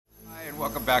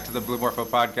Welcome back to the Blue Morpho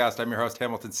podcast. I'm your host,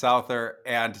 Hamilton Souther,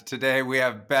 and today we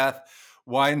have Beth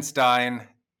Weinstein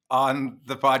on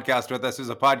the podcast with us, who's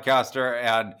a podcaster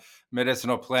and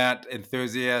medicinal plant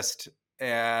enthusiast.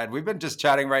 And we've been just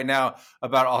chatting right now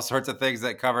about all sorts of things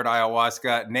that covered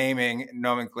ayahuasca, naming,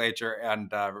 nomenclature,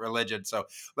 and religion. So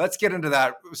let's get into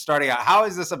that. Starting out, how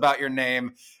is this about your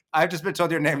name? I've just been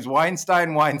told your name's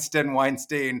Weinstein,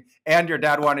 Weinstein, and your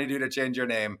dad wanted you to change your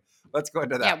name. Let's go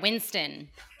into that. Yeah, Winston.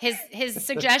 His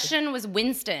suggestion was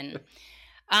Winston.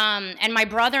 And my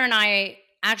brother and I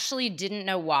actually didn't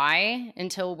know why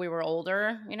until we were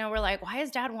older. We're like, why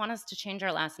does dad want us to change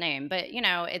our last name? But,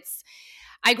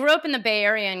 I grew up in the Bay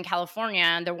Area in California,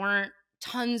 and there weren't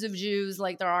tons of Jews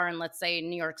like there are in, let's say,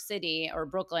 New York City or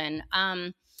Brooklyn.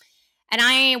 And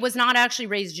I was not actually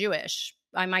raised Jewish.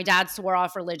 My dad swore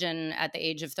off religion at the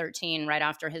age of 13, right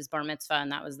after his bar mitzvah,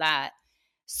 and that was that.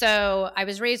 So I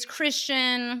was raised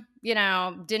Christian,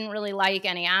 didn't really like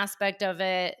any aspect of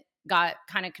it, got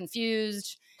kind of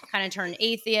confused, kind of turned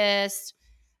atheist.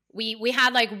 We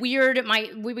had like weird,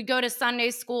 we would go to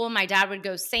Sunday school. My dad would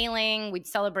go sailing. We'd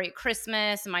celebrate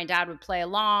Christmas and my dad would play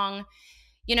along.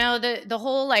 The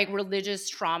whole like religious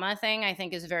trauma thing, I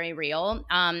think, is very real.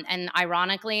 And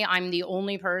ironically, I'm the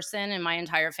only person in my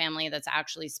entire family that's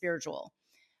actually spiritual.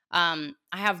 I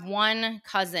have one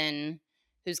cousin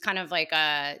who's kind of like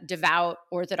a devout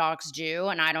Orthodox Jew,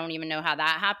 and I don't even know how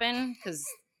that happened.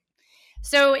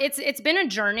 So it's been a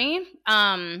journey.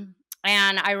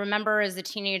 And I remember as a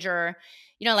teenager,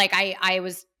 I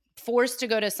was forced to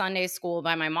go to Sunday school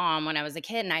by my mom when I was a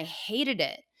kid, and I hated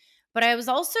it. But I was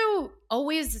also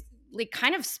always like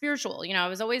kind of spiritual. I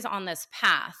was always on this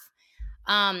path.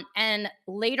 And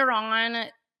later on,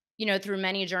 through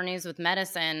many journeys with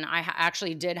medicine, I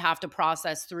actually did have to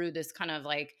process through this kind of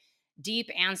like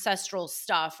deep ancestral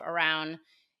stuff around,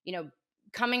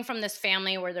 coming from this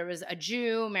family where there was a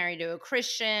Jew married to a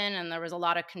Christian, and there was a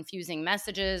lot of confusing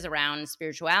messages around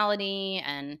spirituality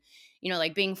and,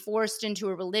 like being forced into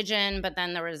a religion, but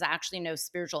then there was actually no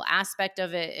spiritual aspect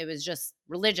of it. It was just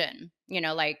religion,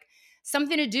 like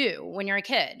something to do when you're a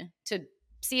kid to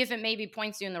see if it maybe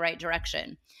points you in the right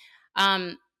direction.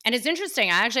 And it's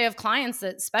interesting. I actually have clients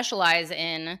that specialize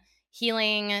in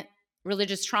healing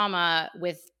religious trauma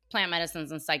with plant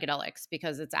medicines and psychedelics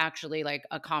because it's actually like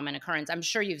a common occurrence. I'm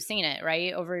sure you've seen it,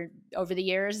 right? Over the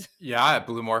years. Yeah, at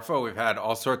Blue Morpho, we've had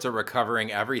all sorts of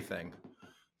recovering everything.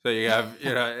 So you have,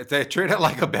 they treat it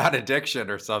like a bad addiction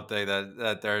or something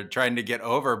that they're trying to get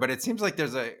over. But it seems like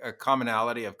there's a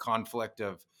commonality of conflict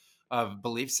of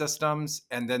belief systems,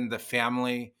 and then the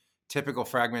family typical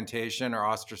fragmentation or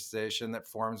ostracization that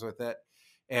forms with it.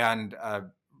 And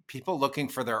people looking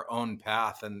for their own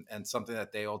path and something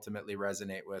that they ultimately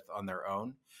resonate with on their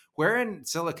own. Where in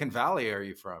Silicon Valley are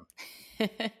you from?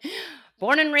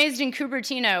 Born and raised in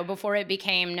Cupertino before it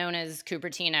became known as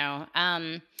Cupertino.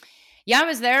 I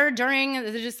was there during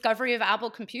the discovery of Apple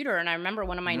Computer. And I remember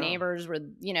one of my neighbors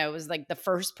was like the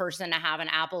first person to have an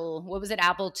Apple, what was it,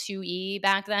 Apple IIe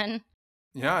back then?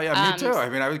 Yeah, me too. I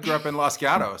mean, I grew up in Los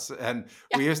Gatos, and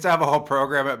we used to have a whole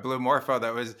program at Blue Morpho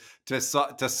that was to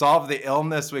solve the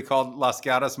illness we called Los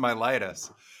Gatos myelitis,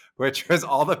 which was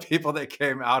all the people that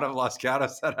came out of Los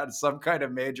Gatos that had some kind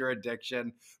of major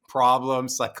addiction, problem,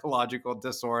 psychological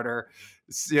disorder,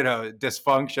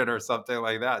 dysfunction or something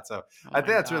like that. So I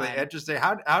think that's really interesting.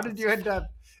 How did you end up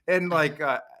in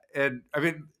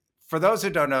for those who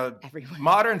don't know,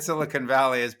 modern Silicon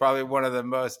Valley is probably one of the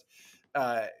most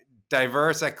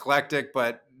diverse, eclectic,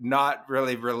 but not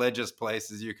really religious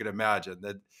places you could imagine.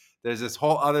 That there's this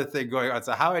whole other thing going on.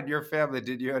 So how in your family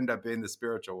did you end up being the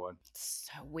spiritual one?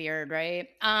 So weird, right?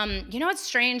 What's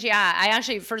strange? Yeah, I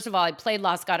actually, first of all, I played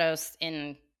Los Gatos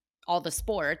in all the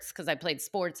sports because I played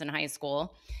sports in high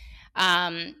school.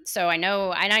 So I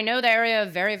know the area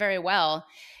very, very well.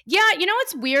 Yeah,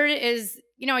 what's weird is,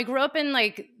 I grew up in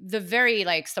like the very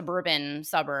like suburban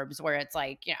suburbs where it's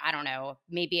like, I don't know,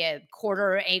 maybe a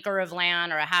quarter acre of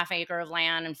land or a half acre of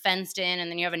land and fenced in. And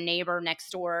then you have a neighbor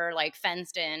next door, like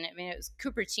fenced in. I mean, it was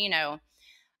Cupertino.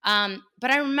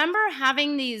 But I remember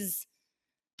having these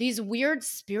weird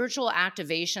spiritual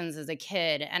activations as a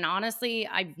kid. And honestly,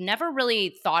 I've never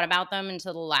really thought about them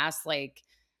until the last like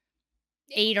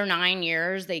 8 or 9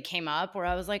 years they came up where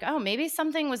I was like, oh, maybe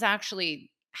something was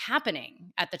actually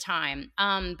happening at the time.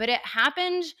 But it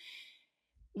happened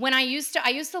when I used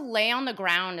to lay on the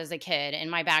ground as a kid in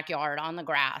my backyard on the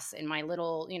grass in my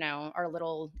little, our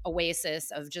little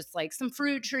oasis of just like some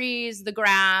fruit trees, the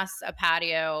grass, a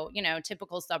patio,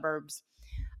 typical suburbs.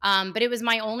 But it was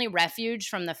my only refuge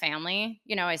from the family.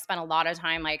 I spent a lot of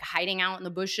time like hiding out in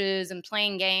the bushes and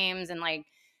playing games and like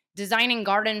designing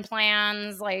garden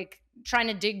plans, like trying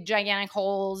to dig gigantic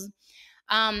holes.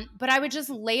 But I would just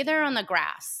lay there on the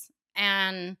grass.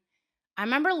 And I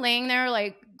remember laying there,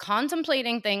 like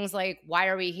contemplating things like, why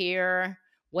are we here?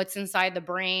 What's inside the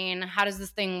brain? How does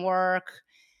this thing work?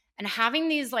 And having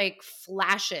these like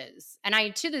flashes.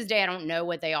 And to this day, I don't know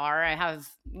what they are. I have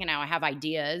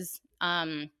ideas.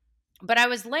 But I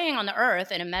was laying on the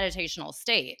earth in a meditational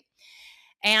state.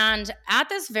 And at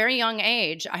this very young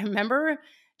age, I remember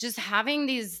just having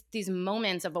these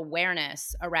moments of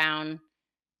awareness around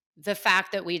the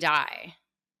fact that we die.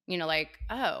 Like,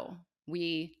 oh,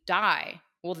 we die.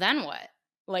 Well, then what?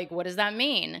 Like, what does that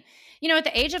mean? At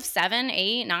the age of 7,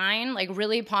 8, 9, like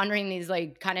really pondering these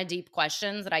like kind of deep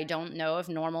questions that I don't know if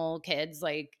normal kids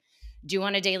like do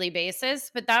on a daily basis.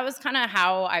 But that was kind of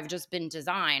how I've just been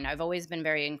designed. I've always been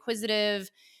very inquisitive,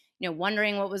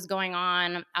 wondering what was going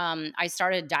on. I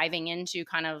started diving into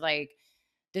kind of like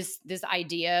this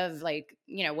idea of like,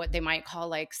 what they might call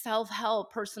like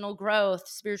self-help, personal growth,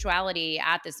 spirituality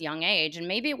at this young age. And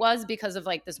maybe it was because of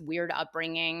like this weird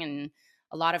upbringing and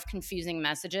a lot of confusing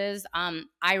messages.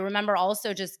 I remember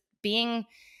also just being,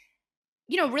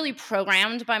 really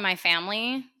programmed by my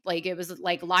family. Like it was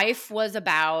like life was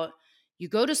about, you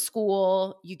go to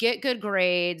school, you get good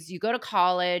grades, you go to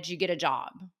college, you get a job.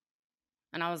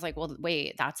 And I was like, well,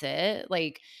 wait, that's it?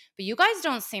 Like, but you guys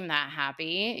don't seem that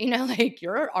happy. Like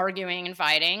you're arguing and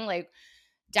fighting. Like,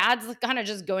 dad's kind of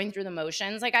just going through the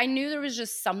motions. Like, I knew there was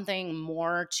just something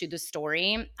more to the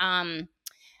story. And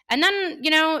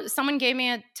then, someone gave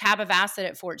me a tab of acid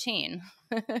at 14.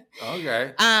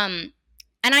 Okay.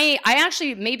 And I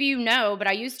actually, maybe but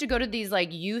I used to go to these like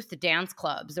youth dance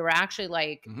clubs. There were actually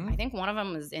like, I think one of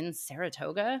them was in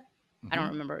Saratoga. I don't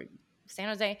remember, San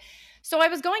Jose. So I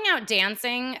was going out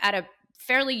dancing at a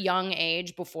fairly young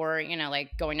age before,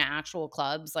 like going to actual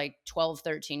clubs, like 12,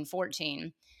 13,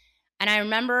 14. And I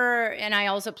remember, and I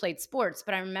also played sports,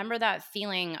 but I remember that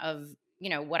feeling of,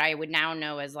 what I would now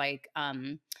know as like,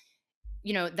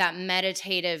 that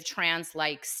meditative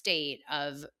trance-like state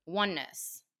of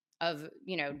oneness, of,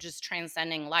 just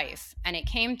transcending life. And it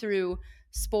came through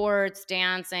sports,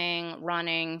 dancing,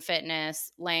 running,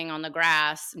 fitness, laying on the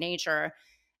grass, nature.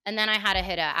 And then I had a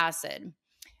hit of acid.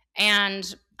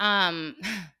 And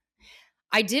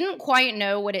I didn't quite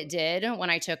know what it did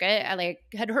when I took it. I like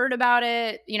had heard about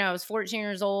it. I was 14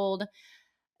 years old.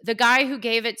 The guy who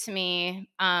gave it to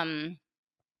me, I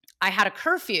had a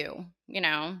curfew,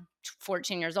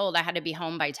 14 years old. I had to be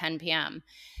home by 10 p.m.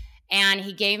 And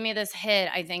he gave me this hit,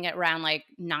 I think at around like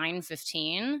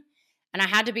 9:15. And I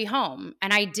had to be home.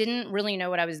 And I didn't really know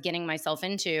what I was getting myself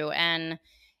into. And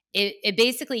it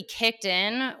basically kicked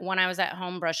in when I was at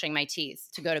home brushing my teeth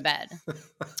to go to bed.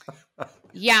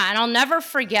 Yeah, and I'll never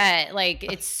forget, like,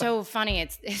 it's so funny.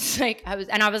 It's like I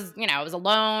was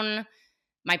alone.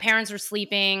 My parents were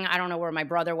sleeping. I don't know where my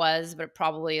brother was, but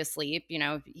probably asleep,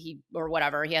 he or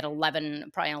whatever. He had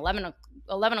 11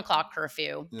 o'clock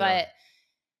curfew. Yeah. But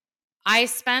I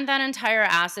spent that entire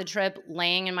acid trip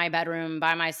laying in my bedroom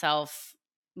by myself,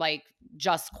 like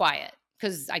just quiet,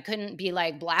 because I couldn't be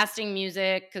like blasting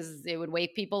music because it would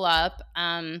wake people up.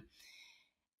 And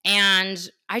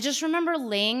I just remember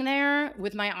laying there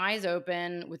with my eyes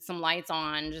open with some lights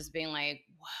on, just being like,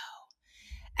 whoa.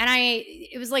 And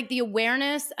it was like the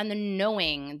awareness and the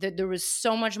knowing that there was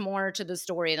so much more to the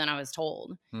story than I was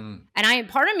told. And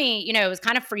part of me, it was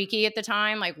kind of freaky at the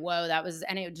time, like, whoa,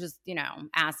 and it just,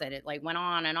 acid, it like went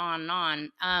on and on and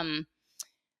on.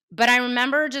 But I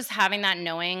remember just having that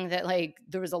knowing that like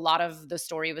there was a lot of the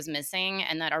story was missing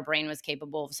and that our brain was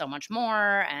capable of so much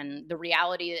more. And the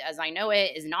reality as I know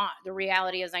it is not the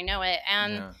reality as I know it.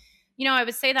 And, I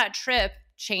would say that trip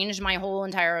changed my whole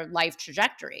entire life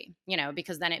trajectory,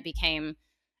 because then it became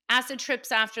acid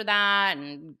trips after that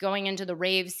and going into the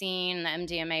rave scene, the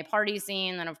MDMA party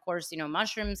scene. Then, of course,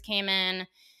 mushrooms came in.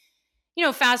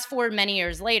 Fast forward many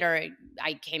years later,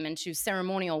 I came into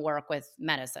ceremonial work with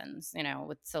medicines,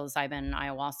 with psilocybin,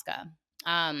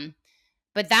 ayahuasca.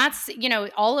 But that's,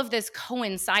 all of this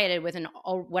coincided with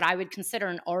what I would consider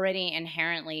an already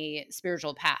inherently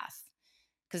spiritual path,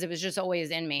 because it was just always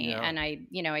in me. Yeah. And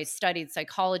I studied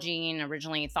psychology and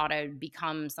originally thought I would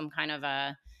become some kind of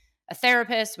a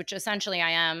therapist, which essentially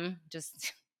I am,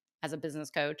 just as a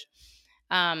business coach.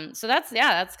 So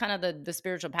that's kind of the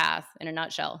spiritual path in a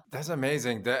nutshell. That's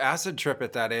amazing. The acid trip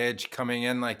at that age, coming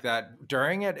in like that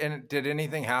during it, and did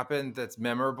anything happen that's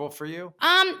memorable for you?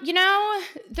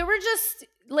 There were just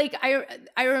like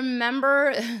I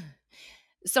remember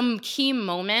some key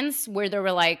moments where there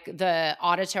were like the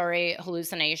auditory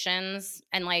hallucinations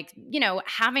and like,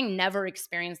 having never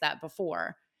experienced that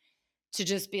before. to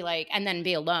just be like, and then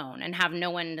be alone and have no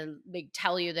one to like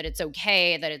tell you that it's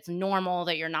okay, that it's normal,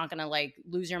 that you're not going to like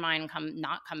lose your mind,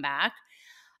 not come back.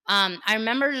 I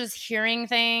remember just hearing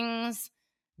things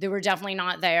that were definitely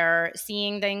not there,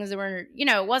 seeing things that were,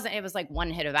 it was like one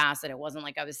hit of acid. It wasn't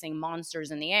like I was seeing monsters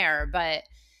in the air, but,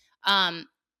 um,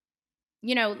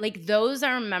 like those,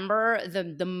 I remember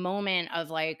the moment of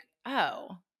like,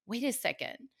 oh, wait a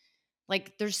second.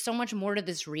 Like there's so much more to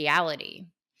this reality.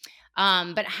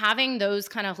 But having those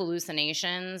kind of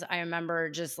hallucinations, I remember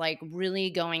just like really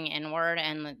going inward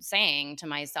and saying to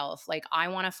myself, like, I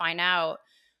want to find out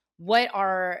what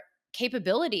our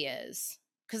capability is.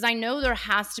 Because I know there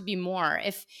has to be more.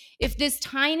 If this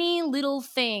tiny little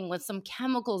thing with some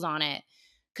chemicals on it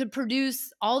could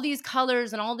produce all these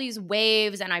colors and all these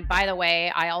waves, and by the way,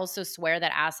 I also swear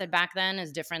that acid back then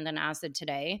is different than acid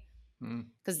today.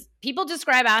 Because people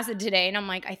describe acid today, and I'm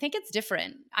like, I think it's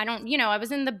different. I don't, I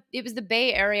was it was the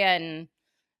Bay Area in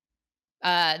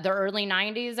the early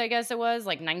 90s, I guess it was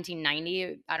like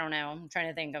 1990. I don't know. I'm trying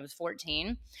to think. I was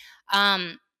 14.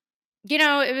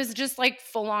 It was just like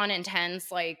full on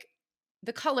intense, like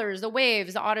the colors, the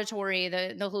waves, the auditory,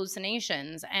 the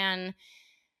hallucinations, and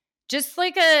just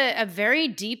like a very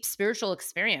deep spiritual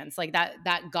experience, like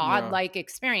that God-like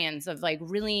experience of like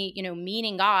really,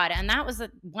 meeting God. And that was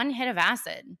one hit of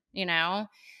acid, and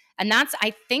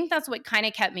I think that's what kind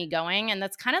of kept me going. And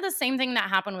that's kind of the same thing that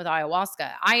happened with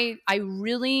ayahuasca. I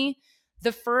really,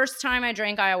 the first time I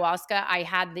drank ayahuasca, I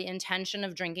had the intention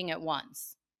of drinking it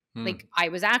once. Like I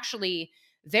was actually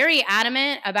very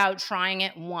adamant about trying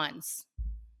it once.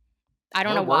 I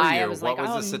don't know why. I was What like, was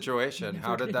oh, the situation?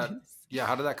 How did that? Yeah,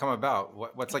 how did that come about?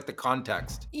 What's like the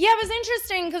context? Yeah, it was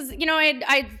interesting because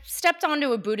I stepped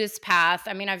onto a Buddhist path.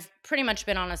 I mean, I've pretty much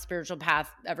been on a spiritual path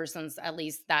ever since at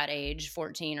least that age,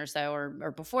 14 or so,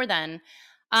 or before then.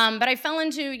 But I fell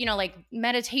into like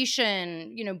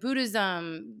meditation,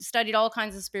 Buddhism, studied all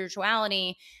kinds of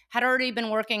spirituality. Had already been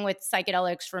working with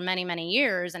psychedelics for many, many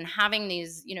years, and having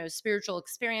these spiritual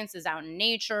experiences out in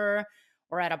nature,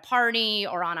 or at a party,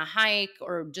 or on a hike,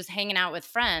 or just hanging out with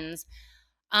friends.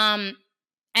 And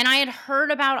I had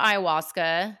heard about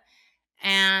ayahuasca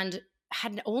and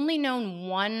had only known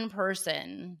one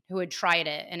person who had tried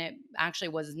it, and it actually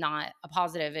was not a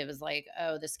positive. It was like,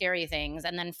 oh, the scary things.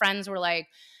 And then friends were like,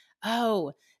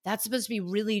 oh, that's supposed to be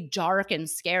really dark and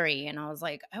scary. And I was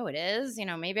like, oh, it is?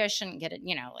 Maybe I shouldn't get it,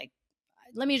 like,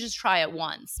 let me just try it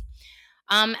once.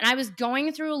 And I was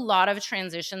going through a lot of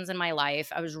transitions in my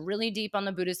life. I was really deep on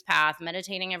the Buddhist path,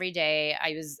 meditating every day.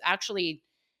 I was actually,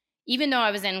 even though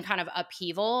I was in kind of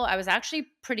upheaval, I was actually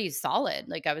pretty solid.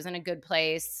 Like I was in a good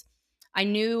place. I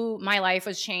knew my life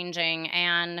was changing.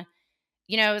 And,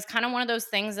 it was kind of one of those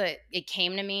things that it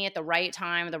came to me at the right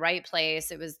time, the right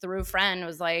place. It was through a friend. It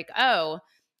was like, oh,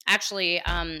 actually,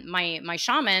 my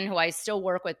shaman, who I still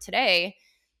work with today,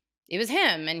 it was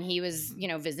him. And he was,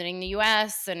 visiting the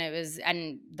US, and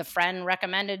and the friend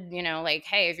recommended, like,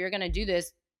 hey, if you're going to do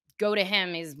this, go to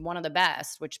him. He's one of the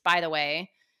best, which, by the way,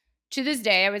 to this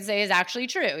day, I would say is actually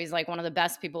true. He's like one of the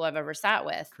best people I've ever sat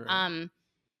with.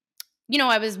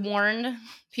 I was warned,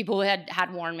 people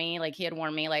had warned me, like he had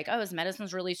warned me, like, oh, his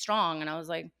medicine's really strong. And I was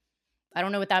like, I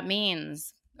don't know what that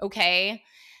means. Okay.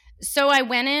 So I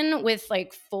went in with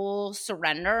like full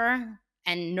surrender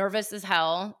and nervous as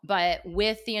hell, but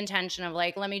with the intention of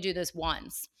like, let me do this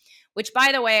once, which,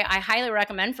 by the way, I highly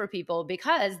recommend for people,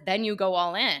 because then you go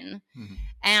all in. Mm-hmm.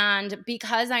 And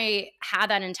because I had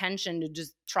that intention to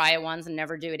just try it once and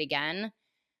never do it again,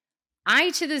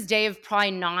 I, to this day, have probably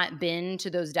not been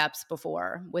to those depths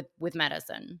before with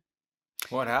medicine.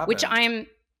 What happened? Which not,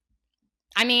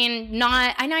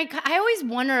 and I always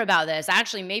wonder about this.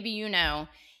 Actually, maybe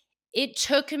it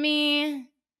took me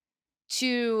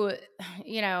to,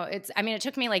 it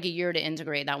took me like a year to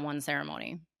integrate that one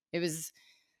ceremony.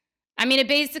 It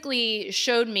basically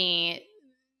showed me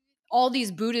all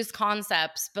these Buddhist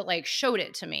concepts, but like showed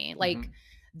it to me, like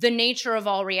the nature of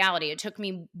all reality. It took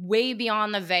me way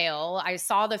beyond the veil. I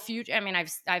saw the future.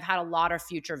 I've had a lot of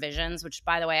future visions, which,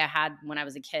 by the way, I had when I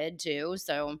was a kid too.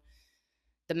 So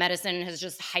the medicine has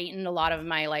just heightened a lot of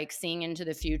my like seeing into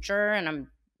the future. And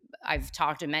I've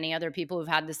talked to many other people who've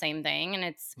had the same thing, and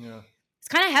it's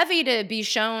kind of heavy to be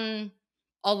shown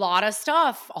a lot of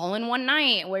stuff all in one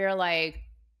night, where you're like,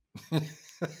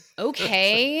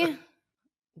 okay,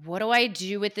 what do I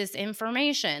do with this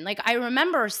information? Like, I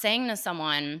remember saying to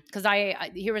someone, because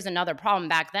here was another problem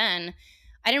back then.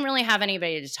 I didn't really have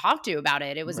anybody to talk to about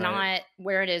it. It was not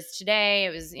where it is today. It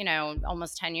was,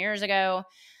 almost 10 years ago.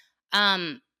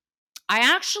 I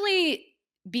actually,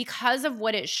 because of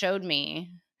what it showed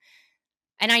me,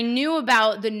 And I knew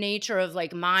about the nature of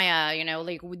like Maya,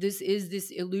 like this is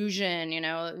this illusion,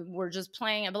 we're just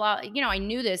playing a blah, I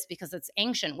knew this because it's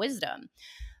ancient wisdom,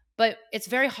 but it's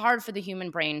very hard for the human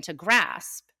brain to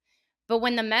grasp. But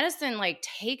when the medicine like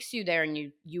takes you there and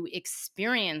you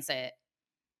experience it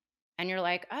and you're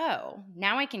like, "Oh,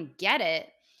 now I can get it."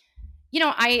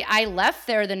 I left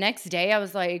there the next day. I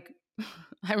was like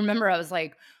I remember I was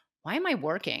like, "Why am I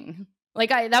working?" Like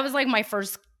that was like my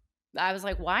first. I was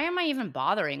like, "Why am I even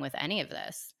bothering with any of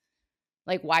this?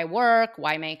 Like why work?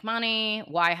 Why make money?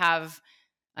 Why have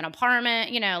an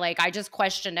apartment?" Like I just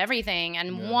questioned everything.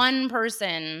 And Yeah. one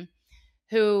person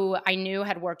who I knew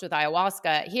had worked with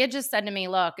ayahuasca, he had just said to me,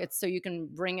 "Look, it's so you can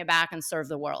bring it back and serve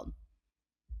the world."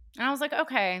 And I was like,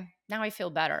 "Okay, now I feel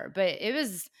better." But it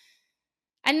was,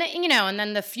 and then, and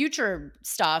then the future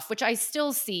stuff, which I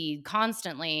still see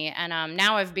constantly, and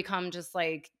now I've become just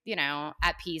like,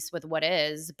 at peace with what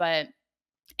is, but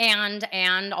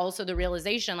and also the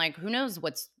realization, like, who knows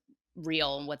what's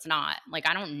real and what's not. Like,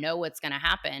 I don't know what's going to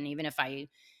happen, even if I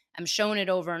am shown it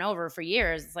over and over for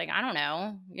years. It's like, I don't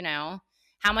know,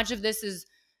 how much of this is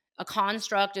a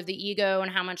construct of the ego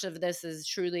and how much of this is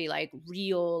truly like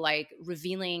real, like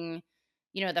revealing,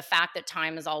 the fact that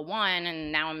time is all one.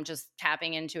 And now I'm just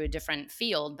tapping into a different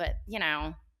field. But,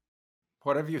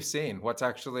 What have you seen? What's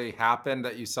actually happened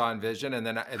that you saw in vision and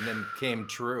then came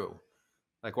true?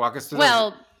 Like walk us through those.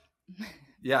 well,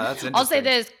 Yeah, that's I'll say interesting.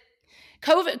 this.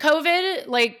 COVID,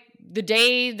 like the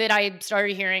day that I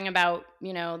started hearing about,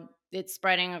 it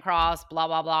spreading across, blah,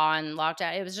 blah, blah, and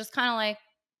lockdown, it was just kind of like,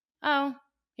 oh,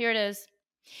 here it is.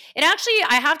 It actually,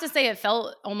 I have to say, it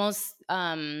felt almost,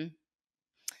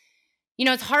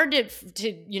 it's hard to,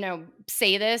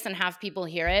 say this and have people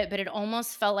hear it, but it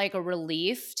almost felt like a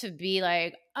relief to be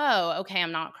like, oh, okay,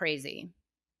 I'm not crazy.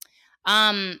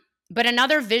 Um, but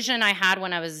another vision I had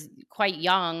when I was quite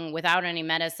young without any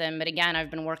medicine, but again, I've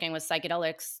been working with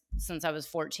psychedelics since I was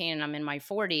 14 and I'm in my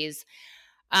 40s.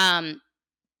 Um,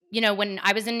 when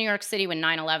I was in New York City when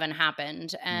 9/11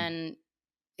 happened, Mm. and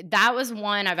that was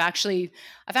one I've actually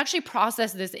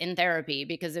processed this in therapy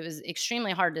because it was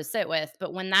extremely hard to sit with,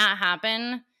 but when that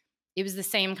happened, it was the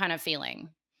same kind of feeling.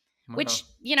 Wow. Which,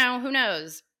 who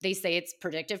knows? They say it's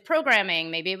predictive programming.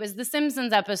 Maybe it was the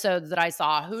Simpsons episodes that I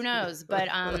saw. Who knows? But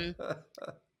I when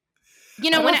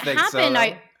don't it think so, happened,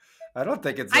 though. I don't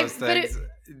think it's I those but it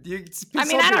things. I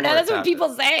Some don't people know. are That's what tapped in.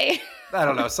 people say. I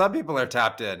don't know. Some people are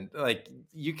tapped in. Like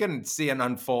you can see an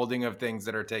unfolding of things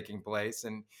that are taking place,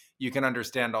 and you can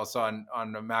understand also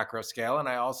on a macro scale. And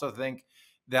I also think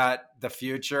that the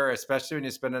future, especially when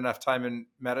you spend enough time in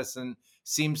medicine,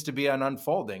 seems to be an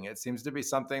unfolding. It seems to be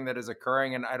something that is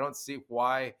occurring, and I don't see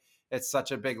why it's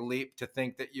such a big leap to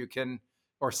think that you can,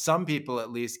 or some people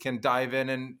at least, can dive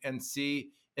in and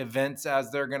see events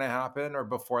as they're going to happen or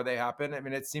before they happen. I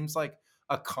mean, it seems like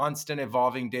a constant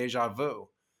evolving deja vu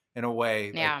in a way,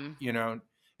 like, Yeah.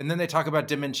 and then they talk about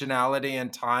dimensionality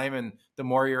and time. And the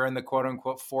more you're in the quote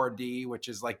unquote 4D, which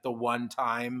is like the one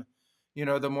time,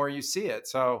 the more you see it.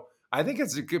 So I think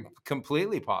it's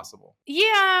completely possible.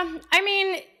 Yeah, I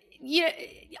mean, yeah,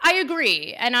 I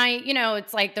agree. And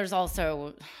it's like there's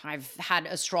also, I've had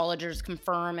astrologers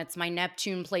confirm it's my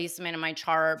Neptune placement in my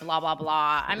chart, blah, blah,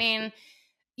 blah. I mean,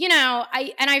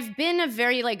 I've been a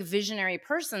very like visionary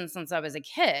person since I was a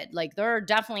kid. Like there are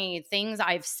definitely things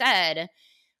I've said.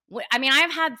 I mean,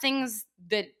 I've had things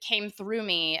that came through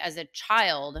me as a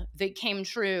child that came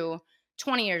true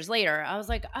 20 years later. I was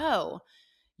like, oh,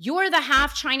 you're the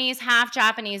half Chinese, half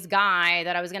Japanese guy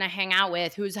that I was going to hang out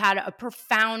with who's had a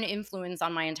profound influence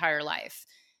on my entire life.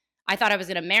 I thought I was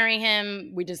going to marry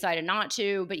him. We decided not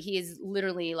to, but he's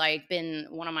literally like been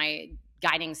one of my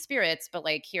guiding spirits, but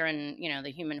like here in,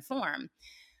 the human form.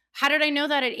 How did I know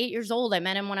that at 8 years old? I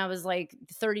met him when I was like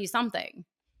 30 something.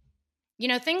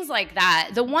 Things like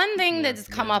that. The one thing Yeah, that's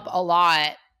come yeah. up a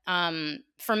lot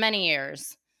for many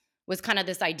years was kind of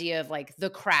this idea of like the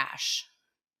crash,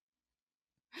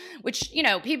 which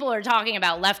people are talking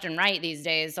about left and right these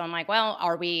days. So I'm like, well,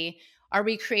 are we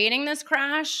creating this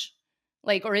crash,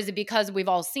 like, or is it because we've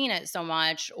all seen it so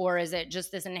much, or is it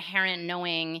just this inherent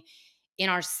knowing in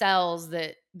ourselves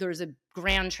that there's a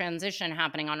grand transition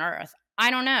happening on earth? I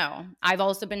don't know. I've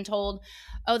also been told,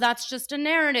 oh, that's just a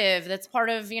narrative, that's part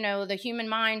of the human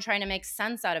mind trying to make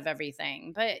sense out of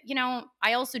everything. But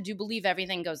I also do believe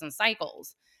everything goes in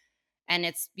cycles. And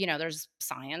it's, there's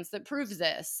science that proves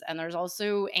this. And there's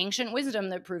also ancient wisdom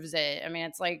that proves it. I mean,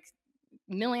 it's like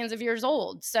millions of years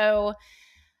old. So,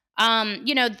 I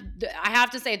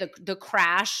have to say the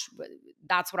crash,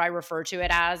 that's what I refer to it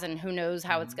as. And who knows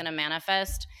how it's Mhm. going to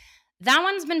manifest. That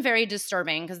one's been very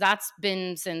disturbing because that's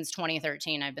been since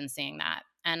 2013. I've been seeing that.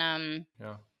 And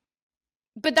Yeah.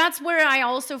 but that's where I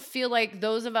also feel like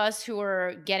those of us who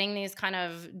are getting these kind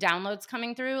of downloads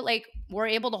coming through, like we're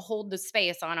able to hold the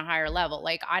space on a higher level.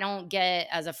 Like I don't get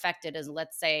as affected as,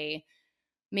 let's say,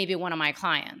 maybe one of my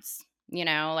clients,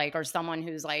 like, or someone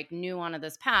who's like new onto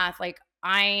this path. Like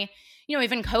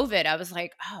even COVID, I was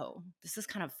like, oh, this is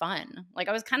kind of fun. Like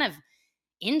I was kind of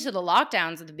into the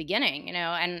lockdowns at the beginning,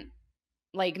 and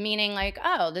like meaning like,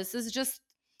 oh, this is just,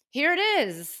 here it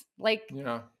is. Like,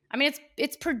 Yeah. I mean,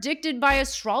 it's predicted by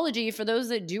astrology. For those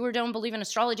that do or don't believe in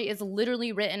astrology, it's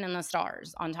literally written in the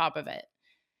stars on top of it.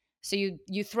 So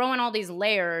you throw in all these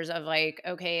layers of like,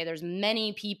 okay, there's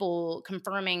many people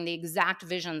confirming the exact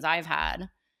visions I've had,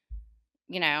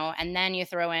 and then you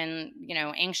throw in,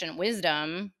 ancient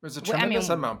wisdom. There's a I tremendous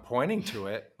mean, amount pointing to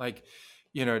it. Like,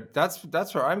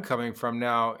 that's where I'm coming from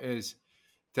now, is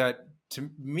that to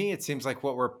me, it seems like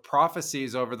what were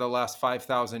prophecies over the last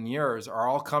 5,000 years are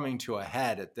all coming to a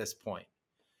head at this point.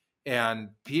 And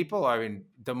people, I mean,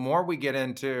 the more we get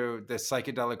into the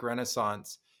psychedelic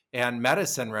renaissance and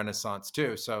medicine renaissance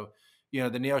too. So,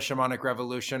 the neo-shamanic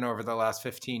revolution over the last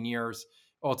 15 years,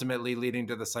 ultimately leading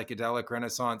to the psychedelic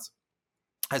renaissance,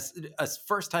 as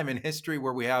first time in history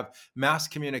where we have mass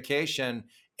communication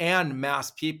and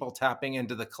mass people tapping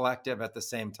into the collective at the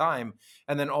same time,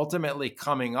 and then ultimately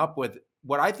coming up with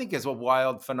what I think is a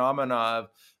wild phenomena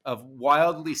of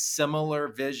wildly similar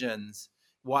visions,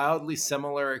 wildly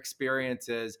similar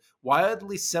experiences,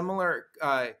 wildly similar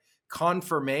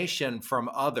confirmation from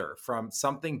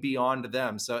something beyond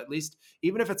them. So at least,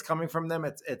 even if it's coming from them,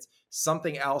 it's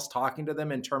something else talking to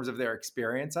them in terms of their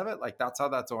experience of it. Like that's how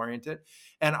that's oriented.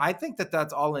 And I think that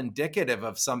that's all indicative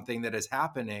of something that is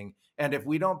happening. And if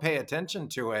we don't pay attention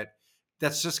to it,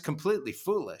 that's just completely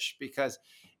foolish, because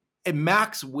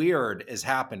max weird is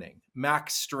happening,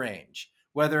 max strange,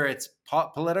 whether it's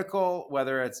political,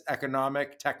 whether it's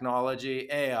economic, technology,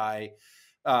 AI,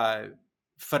 uh,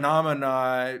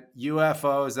 phenomena,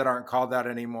 UFOs that aren't called that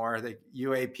anymore, the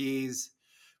UAPs,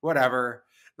 whatever.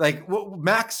 Like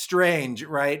max strange,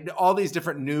 right? All these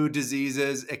different new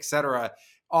diseases, etc.,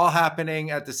 all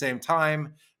happening at the same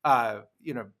time.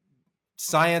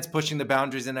 Science pushing the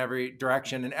boundaries in every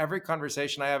direction. And every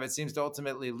conversation I have, it seems to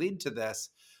ultimately lead to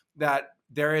this, that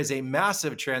there is a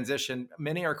massive transition.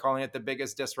 Many are calling it the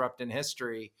biggest disrupt in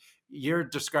history. You're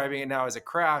describing it now as a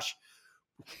crash.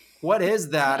 What is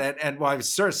that? And well, it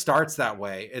sort of starts that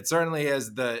way. It certainly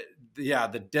is the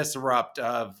disrupt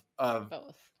of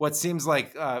both. what seems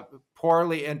like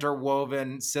poorly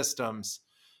interwoven systems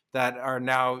that are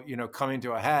now, coming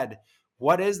to a head.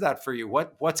 What is that for you?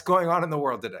 What's going on in the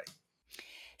world today?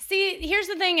 See, here's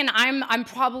the thing, and I'm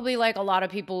probably like a lot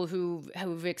of people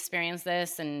who've experienced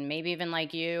this, and maybe even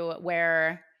like you,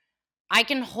 where I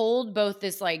can hold both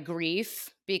this like grief,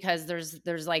 because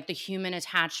there's like the human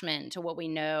attachment to what we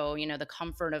know, the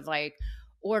comfort of like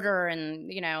order, and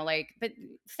like, but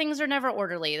things are never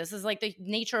orderly. This is like the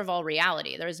nature of all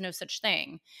reality. There is no such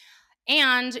thing.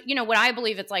 And what I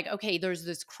believe, it's like, okay, there's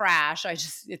this crash.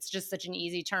 It's just such an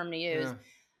easy term to use. Yeah.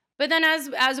 But then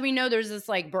as we know, there's this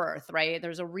like birth, right?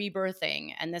 There's a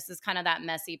rebirthing, and this is kind of that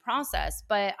messy process.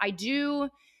 But I do,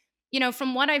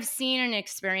 from what I've seen and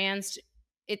experienced,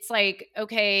 it's like,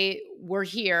 okay, we're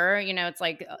here, it's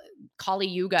like Kali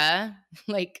Yuga,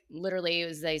 like literally,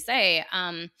 as they say.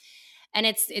 And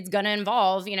it's going to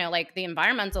involve, like the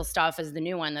environmental stuff is the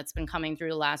new one that's been coming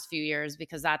through the last few years,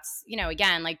 because that's,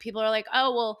 again, like people are like,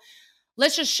 oh, well,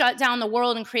 let's just shut down the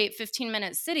world and create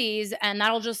 15-minute cities, and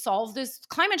that'll just solve this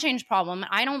climate change problem.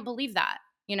 I don't believe that,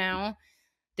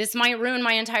 this might ruin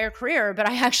my entire career, but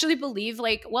I actually believe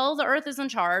like, well, the earth is in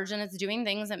charge and it's doing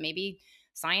things that maybe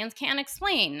science can't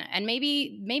explain. And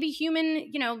maybe human,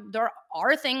 there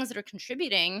are things that are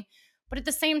contributing, but at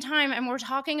the same time, and we're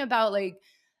talking about like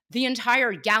the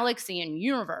entire galaxy and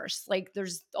universe, like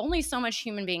there's only so much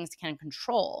human beings can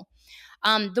control.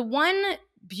 The one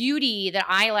beauty that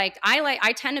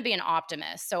I tend to be an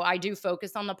optimist. So I do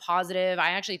focus on the positive.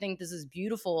 I actually think this is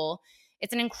beautiful.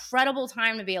 It's an incredible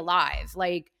time to be alive.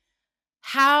 Like,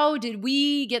 how did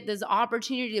we get this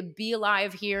opportunity to be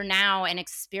alive here now and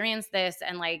experience this?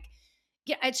 And like,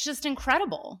 yeah, it's just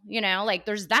incredible, like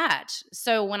there's that.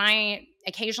 So when I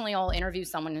occasionally I'll interview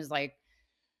someone who's like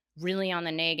really on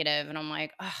the negative, and I'm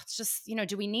like, oh, it's just,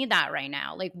 do we need that right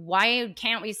now? Like, why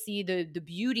can't we see the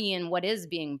beauty in what is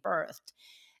being birthed?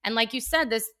 And like you said,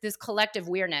 this collective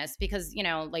weirdness, because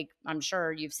like I'm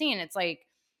sure you've seen, it's like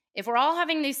if we're all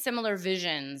having these similar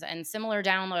visions and similar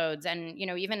downloads, and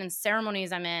even in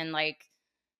ceremonies I'm in, like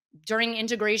during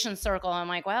integration circle, I'm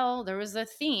like, well, there was a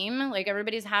theme, like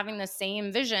everybody's having the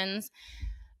same visions.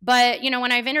 But,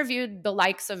 when I've interviewed the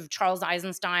likes of Charles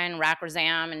Eisenstein, Rack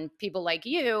Razam, and people like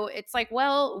you, it's like,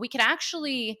 well, we could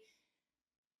actually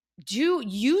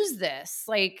use this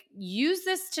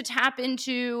to tap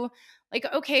into, like,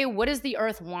 okay, what does the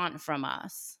earth want from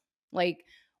us? Like,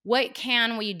 what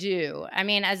can we do? I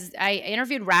mean, as I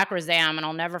interviewed Rack Razam, and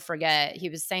I'll never forget, he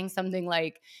was saying something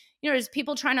like, there's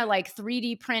people trying to like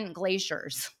 3D print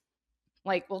glaciers.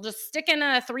 Like, we'll just stick in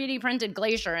a 3D printed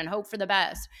glacier and hope for the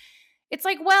best. It's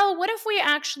like, well, what if we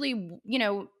actually,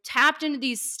 tapped into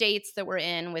these states that we're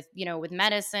in with, with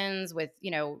medicines, with,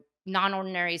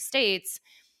 non-ordinary states,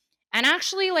 and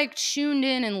actually like tuned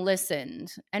in and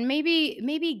listened, and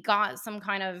maybe got some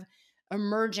kind of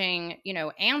emerging,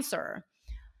 answer.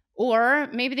 Or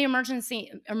maybe the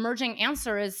emerging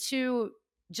answer is to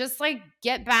just like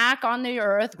get back on the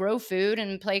earth, grow food,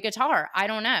 and play guitar. I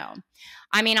don't know.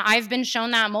 I mean, I've been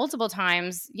shown that multiple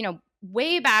times,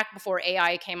 way back before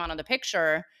AI came onto the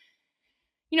picture.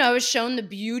 I was shown the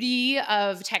beauty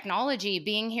of technology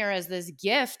being here as this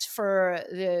gift for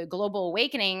the global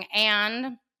awakening,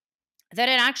 and that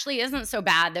it actually isn't so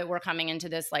bad that we're coming into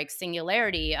this like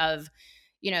singularity of,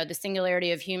 the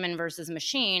singularity of human versus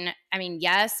machine. I mean,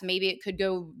 yes, maybe it could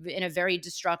go in a very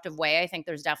destructive way. I think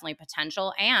there's definitely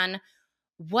potential. And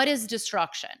what is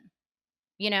destruction?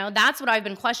 That's what I've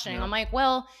been questioning. Yeah. I'm like,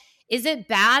 well, is it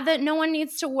bad that no one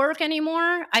needs to work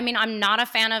anymore? I mean, I'm not a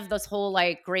fan of this whole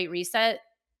like great reset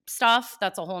stuff.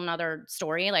 That's a whole nother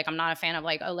story. Like, I'm not a fan of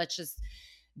like, oh, let's just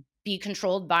be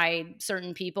controlled by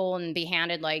certain people and be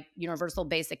handed like universal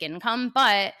basic income.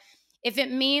 But if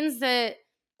it means that,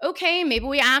 okay, maybe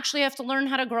we actually have to learn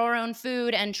how to grow our own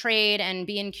food and trade and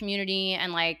be in community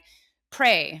and like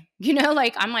pray,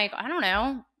 like, I'm like, I don't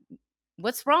know.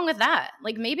 What's wrong with that?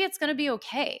 Like, maybe it's going to be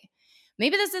okay.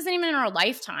 Maybe this isn't even in our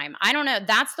lifetime. I don't know.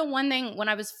 That's the one thing when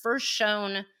I was first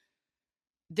shown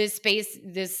this space,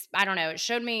 I don't know, it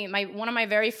showed me one of my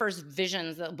very first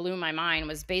visions that blew my mind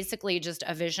was basically just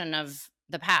a vision of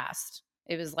the past.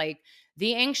 It was like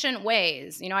the ancient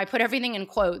ways. I put everything in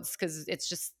quotes because it's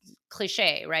just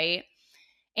cliche, right?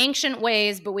 Ancient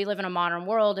ways, but we live in a modern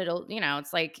world.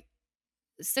 It's like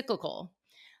cyclical.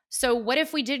 So what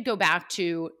if we did go back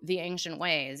to the ancient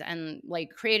ways and like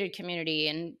created community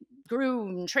and grew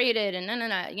and traded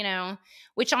and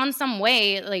which on some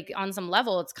way, like on some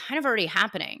level, it's kind of already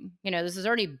happening. This has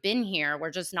already been here.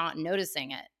 We're just not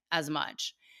noticing it as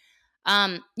much.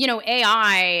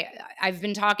 AI, I've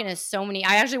been talking to so many.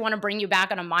 I actually want to bring you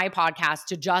back onto my podcast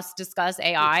to just discuss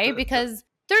AI because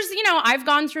there's, I've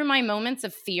gone through my moments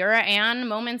of fear and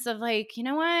moments of like, you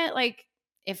know what, like,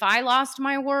 if I lost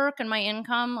my work and my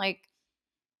income, like,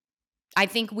 I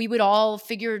think we would all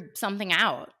figure something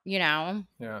out,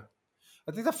 Yeah.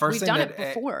 I think the first We've thing done that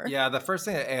it before. the first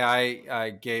thing that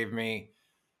AI gave me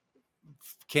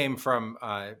came from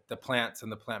the plants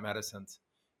and the plant medicines,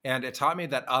 and it taught me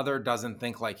that other doesn't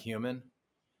think like human,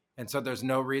 and so there's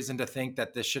no reason to think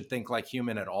that this should think like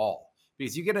human at all.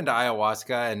 Because you get into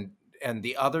ayahuasca, and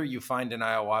the other you find in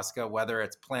ayahuasca, whether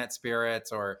it's plant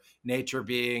spirits or nature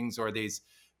beings or these,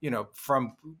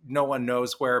 from no one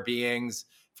knows where beings,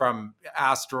 from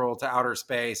astral to outer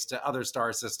space to other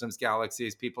star systems,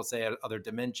 galaxies, people say other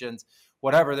dimensions,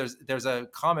 whatever, there's a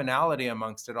commonality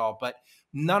amongst it all, but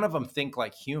none of them think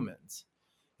like humans.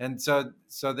 And so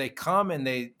they come and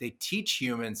they teach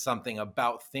humans something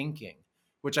about thinking,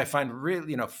 which I find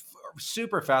really,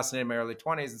 super fascinating in my early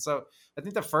 20s. And so I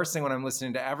think the first thing when I'm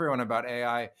listening to everyone about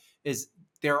AI is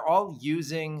they're all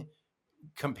using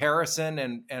comparison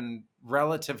and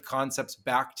relative concepts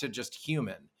back to just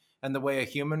human, and the way a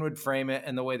human would frame it,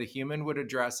 and the way the human would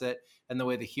address it, and the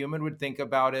way the human would think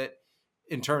about it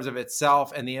in terms of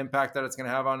itself and the impact that it's going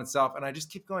to have on itself. And I just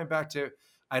keep going back to,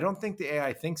 I don't think the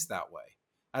AI thinks that way.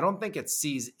 I don't think it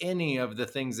sees any of the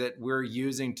things that we're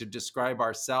using to describe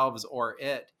ourselves or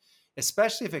it,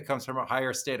 especially if it comes from a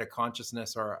higher state of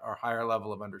consciousness or a higher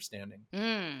level of understanding.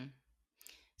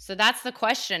 So that's the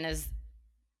question: is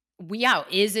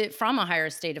it from a higher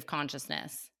state of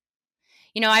consciousness?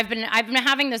 I've been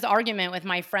having this argument with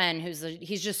my friend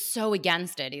he's just so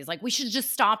against it. He's like, we should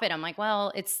just stop it. I'm like,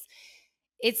 well,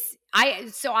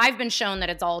 so I've been shown that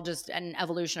it's all just an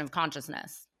evolution of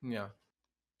consciousness. Yeah.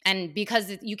 And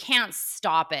because you can't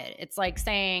stop it. It's like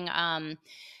saying,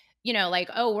 like,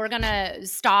 oh, we're going to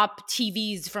stop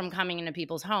TVs from coming into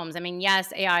people's homes. I mean,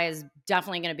 yes, AI is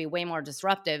definitely going to be way more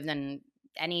disruptive than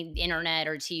any internet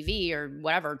or TV or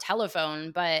whatever,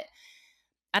 telephone. But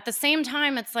at the same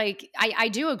time, it's like, I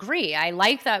do agree. I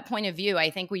like that point of view. I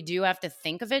think we do have to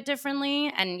think of it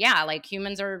differently. And yeah, like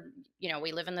humans are,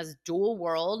 we live in this dual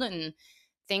world and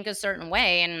think a certain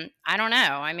way. And I don't know.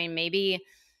 I mean, maybe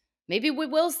maybe we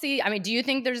will see. I mean, do you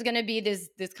think there's going to be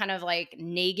this kind of like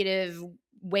negative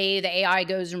way the AI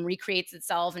goes and recreates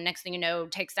itself, and next thing you know,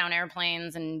 takes down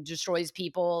airplanes and destroys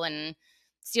people and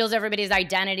steals everybody's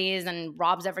identities and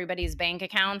robs everybody's bank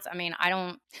accounts? I mean, I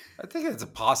don't. I think it's a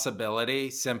possibility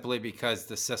simply because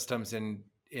the systems in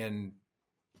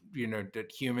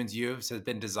that humans use has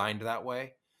been designed that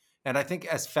way. And I think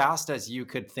as fast as you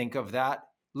could think of that,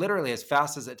 literally as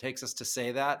fast as it takes us to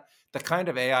say that, the kind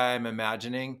of AI I'm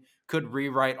imagining could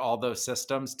rewrite all those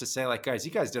systems to say, like, guys,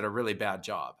 you guys did a really bad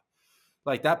job.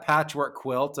 Like that patchwork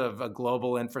quilt of a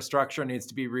global infrastructure needs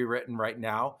to be rewritten right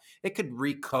now. It could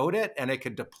recode it and it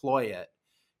could deploy it.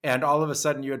 And all of a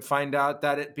sudden you would find out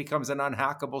that it becomes an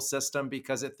unhackable system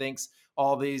because it thinks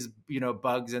all these,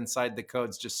 bugs inside the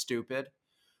code's just stupid,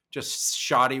 just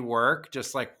shoddy work.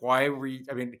 Just like,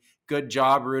 good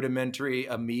job, rudimentary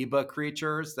amoeba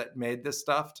creatures that made this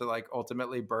stuff to like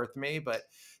ultimately birth me. But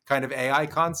kind of AI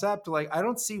concept, like, I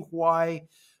don't see why.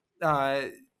 uh,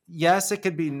 yes, it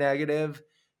could be negative.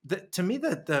 To me,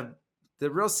 the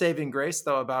real saving grace,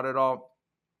 though, about it all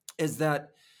is that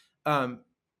um,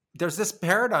 there's this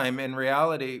paradigm in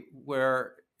reality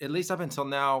where, at least up until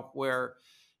now, where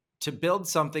to build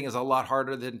something is a lot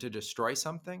harder than to destroy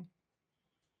something.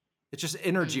 It's just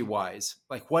energy Mm, wise,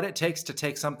 like what it takes to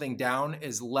take something down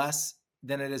is less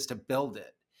than it is to build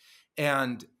it.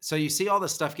 And so you see all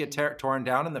this stuff get mm, torn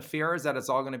down, and the fear is that it's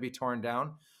all going to be torn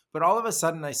down. But all of a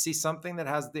sudden, I see something that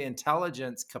has the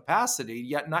intelligence capacity,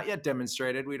 yet not yet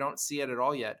demonstrated. We don't see it at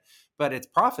all yet, but it's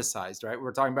prophesized, right?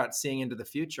 We're talking about seeing into the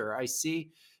future. I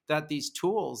see that these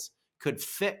tools could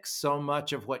fix so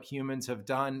much of what humans have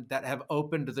done that have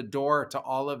opened the door to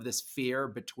all of this fear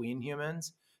between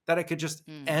humans, that it could just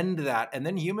mm, end that. And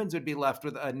then humans would be left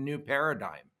with a new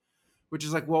paradigm, which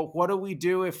is like, well, what do we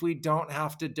do if we don't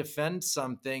have to defend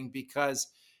something because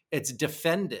it's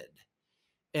defended?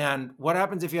 And what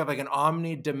happens if you have like an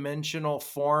omnidimensional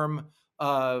form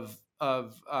of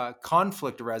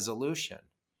conflict resolution,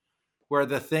 where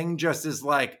the thing just is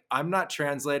like, I'm not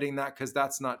translating that because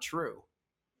that's not true,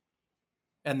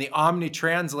 and the omni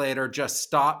translator just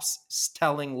stops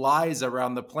telling lies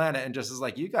around the planet and just is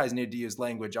like, you guys need to use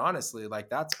language honestly, like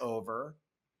that's over.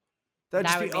 That'd that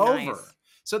just would be be nice. over.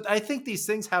 So I think these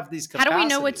things have these How do we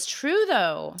know it's capacities. true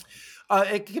though?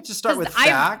 It could just start Because with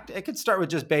I've fact. It could start with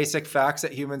just basic facts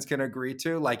that humans can agree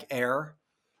to, like air.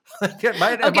 Like it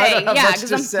might not okay, have yeah, much because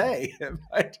to I'm say. It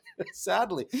might,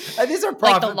 sadly, and these are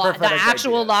like the prophetic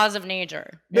actual ideas. laws of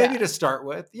nature. Maybe Yeah. to start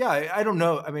with, yeah. I don't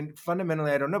know. I mean,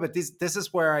 fundamentally, I don't know. But this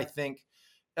is where I think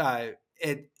uh,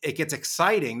 it gets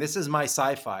exciting. This is my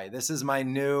sci-fi. This is my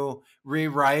new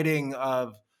rewriting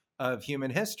of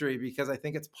human history, because I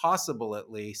think it's possible, at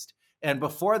least. And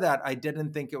before that, I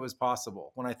didn't think it was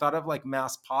possible. When I thought of like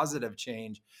mass positive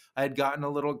change, I had gotten a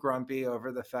little grumpy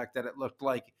over the fact that it looked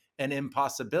like an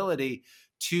impossibility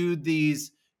to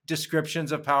these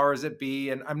descriptions of powers that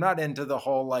be. And I'm not into the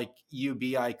whole like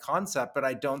UBI concept, but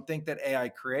I don't think that AI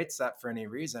creates that for any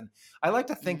reason. I like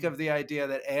to think Mm. of the idea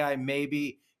that AI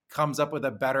maybe comes up with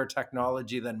a better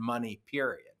technology than money,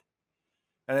 period.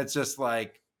 And it's just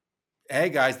like, hey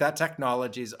guys, that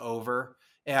technology is over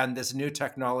and this new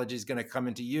technology is going to come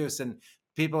into use. And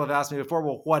people have asked me before,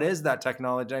 well, what is that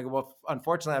technology? I go, well,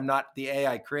 unfortunately, I'm not the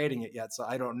AI creating it yet, so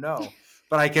I don't know.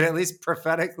 But I can at least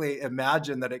prophetically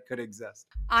imagine that it could exist.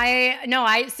 I no,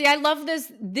 I see. I love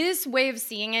this way of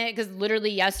seeing it because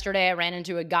literally yesterday I ran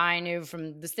into a guy I knew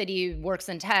from the city who works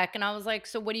in tech, and I was like,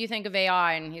 "So what do you think of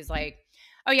AI?" And he's like,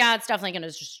 "Oh yeah, it's definitely going to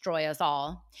destroy us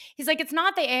all." He's like, "It's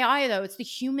not the AI though; it's the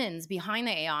humans behind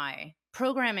the AI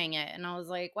programming it." And I was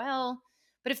like, "Well,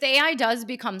 but if the AI does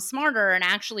become smarter and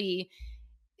actually,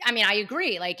 I mean, I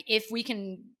agree. Like if we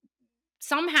can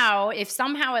somehow if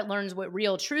somehow it learns what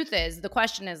real truth is, the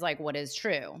question is like what is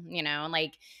true, and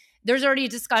like there's already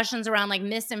discussions around like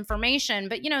misinformation,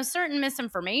 but certain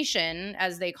misinformation,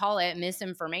 as they call it,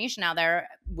 misinformation out there,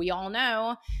 we all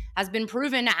know has been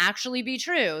proven to actually be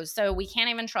true. So we can't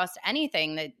even trust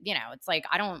anything that, it's like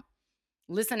I don't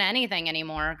listen to anything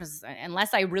anymore because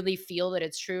unless I really feel that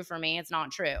it's true for me, it's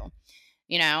not true.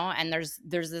 And there's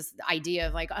this idea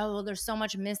of like, oh well, there's so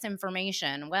much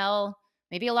misinformation. Well,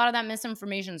 maybe a lot of that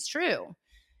misinformation is true.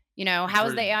 How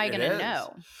is the AI It going to is.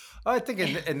 know? I think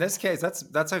in this case,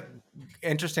 that's a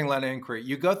interesting line of inquiry.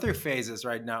 You go through phases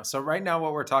right now. So right now,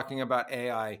 what we're talking about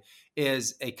AI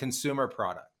is a consumer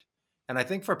product. And I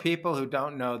think for people who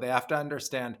don't know, they have to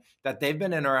understand that they've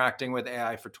been interacting with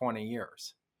AI for 20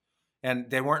 years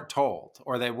and they weren't told,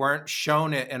 or they weren't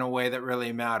shown it in a way that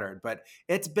really mattered, but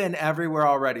it's been everywhere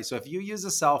already. So if you use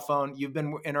a cell phone, you've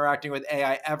been interacting with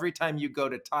AI every time you go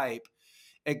to type.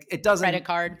 It doesn't, Credit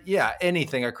card yeah,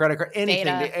 anything, a credit card, anything.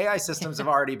 data. The AI systems have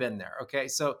already been there. Okay.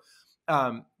 So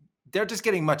um, they're just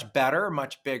getting much better,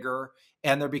 much bigger,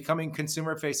 and they're becoming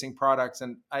consumer facing products.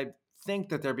 And I think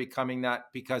that they're becoming that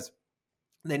because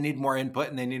they need more input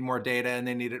and they need more data and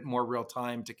they need it more real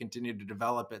time to continue to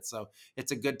develop it. So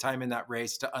it's a good time in that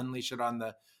race to unleash it on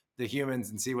the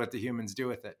humans and see what the humans do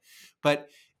with it. But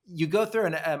you go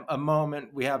through a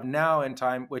moment we have now in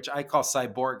time, which I call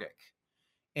cyborgic.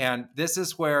 And this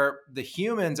is where the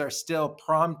humans are still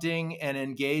prompting and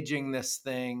engaging this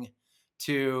thing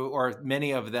to, or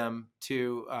many of them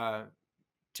to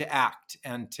act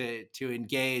and to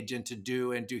engage and to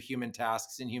do human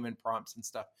tasks and human prompts and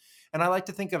stuff. And I like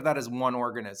to think of that as one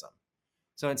organism.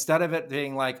 So instead of it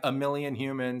being like a million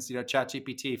humans,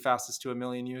 ChatGPT fastest to a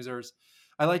million users,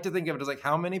 I like to think of it as like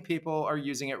how many people are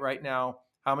using it right now,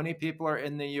 how many people are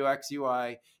in the UX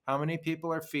UI, how many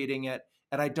people are feeding it,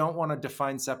 and I don't want to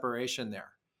define separation there.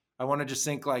 I want to just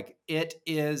think like it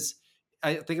is.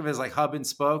 I think of it as like hub and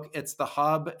spoke. It's the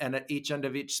hub, and at each end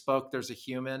of each spoke, there's a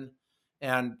human,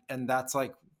 and that's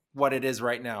like what it is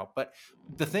right now. But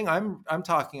the thing I'm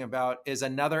talking about is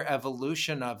another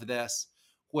evolution of this,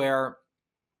 where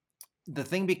the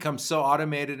thing becomes so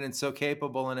automated and so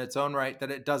capable in its own right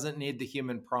that it doesn't need the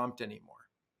human prompt anymore.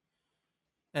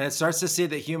 And it starts to see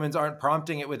that humans aren't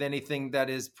prompting it with anything that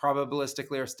is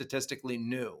probabilistically or statistically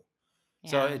new.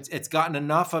 So Yeah. it's gotten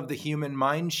enough of the human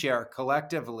mind share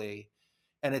collectively,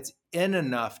 and it's in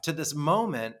enough to this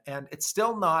moment, and it's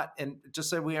still not. And just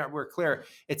so we're clear,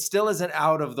 it still isn't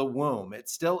out of the womb. It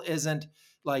still isn't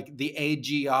like the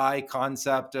AGI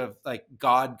concept of like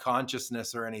God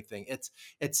consciousness or anything.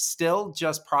 It's still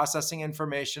just processing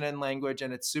information and language,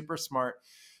 and it's super smart.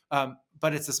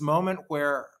 But it's this moment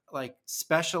where like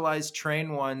specialized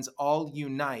trained ones all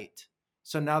unite.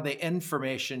 So now they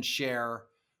information share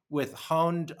with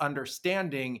honed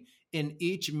understanding in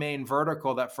each main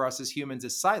vertical that for us as humans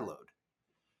is siloed.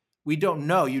 We don't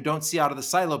know. You don't see out of the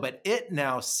silo, but it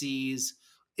now sees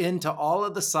into all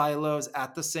of the silos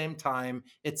at the same time.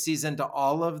 It sees into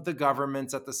all of the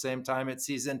governments at the same time. It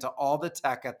sees into all the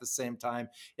tech at the same time.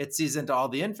 It sees into all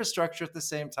the infrastructure at the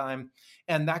same time.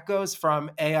 And that goes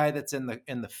from AI that's in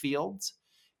the fields.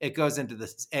 It goes into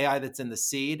this AI that's in the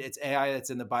seed. It's AI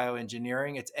that's in the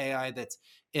bioengineering. It's AI that's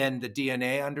in the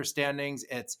DNA understandings.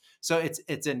 It's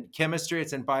in chemistry.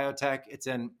 It's in biotech. It's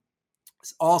in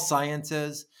all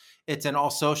sciences. It's in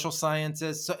all social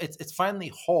sciences. So it's finally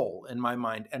whole in my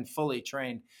mind and fully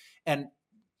trained. And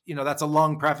that's a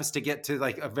long preface to get to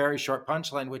like a very short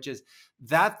punchline, which is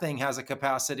that thing has a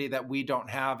capacity that we don't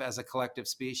have as a collective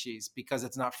species because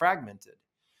it's not fragmented.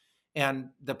 And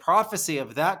the prophecy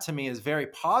of that to me is very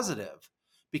positive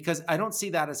because I don't see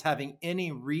that as having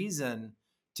any reason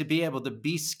to be able to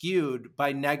be skewed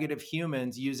by negative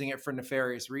humans using it for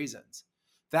nefarious reasons.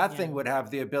 That Yeah. thing would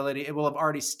have the ability, it will have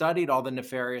already studied all the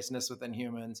nefariousness within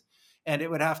humans. And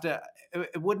it would have to,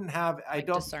 it wouldn't have, I Like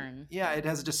don't, discern. yeah, it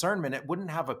has discernment. It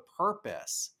wouldn't have a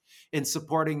purpose in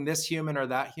supporting this human or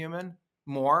that human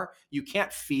more. You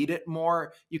can't feed it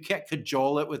more. You can't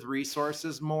cajole it with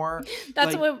resources more.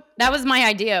 Like, That was my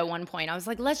idea at one point. I was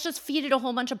like, let's just feed it a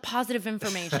whole bunch of positive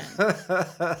information. And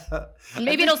I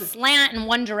maybe think it'll slant in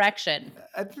one direction.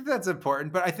 I think that's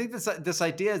important, but I think this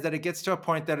idea is that it gets to a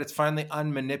point that it's finally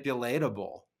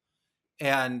unmanipulatable,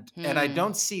 and I Hmm.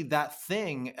 don't see that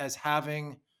thing as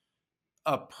having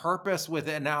a purpose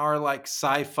within our like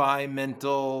sci-fi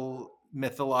mental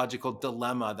mythological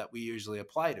dilemma that we usually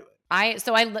apply to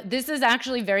it. This is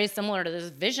actually very similar to this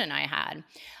vision I had.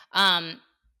 Um,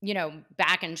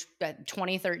 back in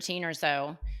 2013 or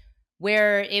so,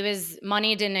 where it was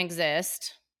money didn't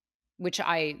exist, which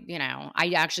I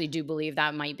actually do believe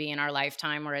that might be in our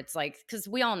lifetime where it's like, because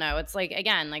we all know it's like,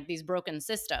 again, like these broken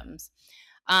systems,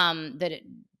 that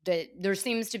there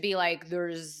seems to be like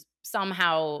there's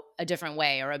somehow a different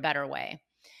way or a better way.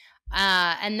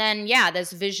 And then, yeah,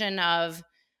 this vision of,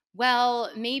 well,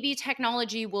 maybe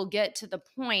technology will get to the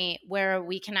point where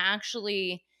we can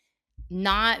actually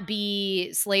not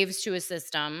be slaves to a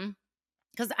system.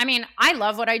 Because I mean, I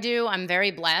love what I do. I'm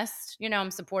very blessed.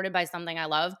 I'm supported by something I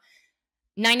love.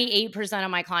 98% of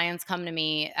my clients come to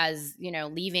me as,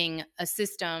 leaving a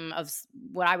system of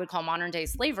what I would call modern day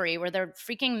slavery where they're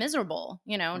freaking miserable,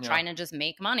 Yeah. trying to just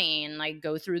make money and like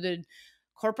go through the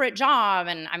corporate job.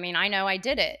 And I mean, I know I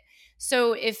did it.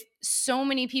 So if so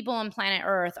many people on planet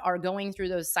Earth are going through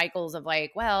those cycles of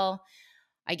like, well,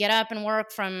 I get up and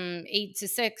work from 8 to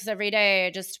 6 every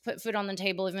day just to put food on the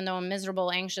table, even though I'm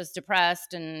miserable, anxious,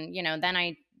 depressed. And, then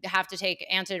I have to take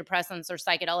antidepressants or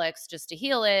psychedelics just to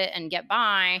heal it and get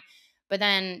by. But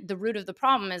then the root of the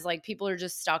problem is like people are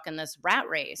just stuck in this rat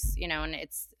race, and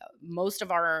it's most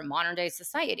of our modern day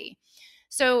society.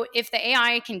 So if the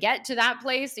AI can get to that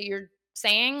place that you're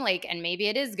saying, like, and maybe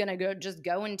it is going to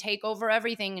go and take over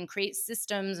everything and create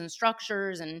systems and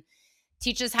structures and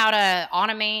teach us how to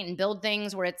automate and build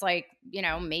things where it's like,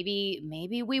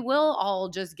 maybe we will all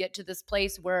just get to this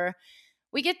place where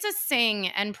we get to sing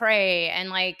and pray and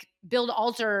like build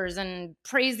altars and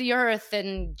praise the earth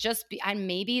and just be, and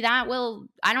maybe that will,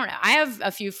 I don't know. I have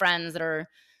a few friends that are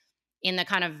in the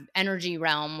kind of energy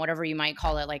realm, whatever you might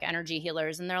call it, like energy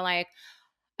healers. And they're like,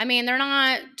 I mean, they're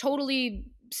not totally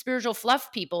spiritual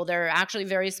fluff people. They're actually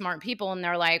very smart people. And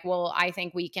they're like, well, I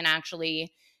think we can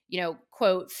actually,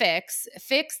 quote, fix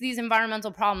these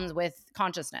environmental problems with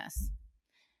consciousness,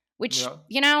 which,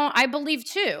 Yeah. I believe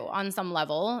too on some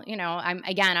level.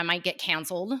 I might get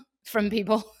canceled from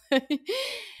people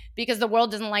because the world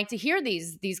doesn't like to hear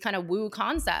these kind of woo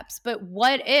concepts. But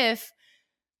what if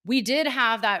we did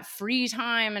have that free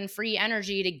time and free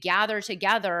energy to gather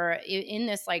together in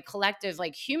this like collective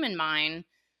like human mind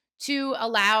to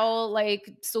allow like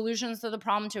solutions to the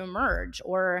problem to emerge,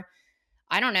 or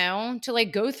I don't know, to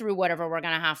like go through whatever we're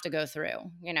going to have to go through,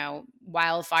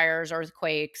 wildfires,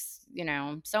 earthquakes,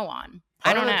 so on.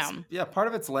 I don't know. Part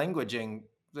of it's languaging.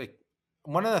 Like,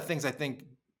 one of the things I think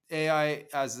AI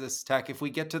as this tech, if we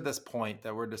get to this point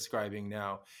that we're describing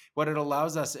now, what it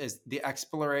allows us is the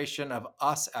exploration of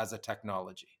us as a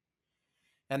technology.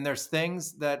 And there's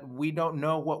things that we don't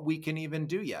know what we can even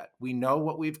do yet. We know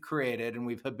what we've created, and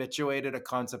we've habituated a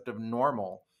concept of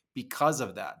normal because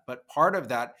of that. But part of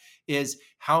that is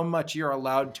how much you're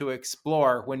allowed to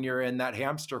explore when you're in that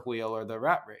hamster wheel or the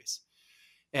rat race.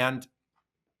 And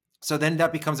so then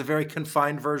that becomes a very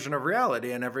confined version of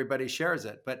reality, and everybody shares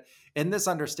it. But in this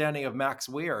understanding of Max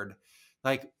Weird,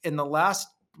 like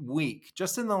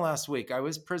just in the last week, I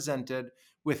was presented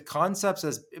with concepts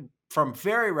from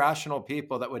very rational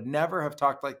people that would never have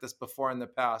talked like this before in the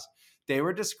past. They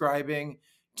were describing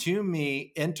to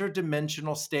me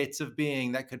interdimensional states of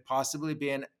being that could possibly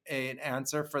be an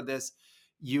answer for this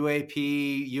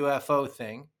UAP UFO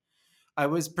thing. I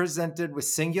was presented with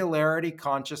singularity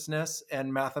consciousness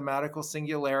and mathematical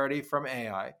singularity from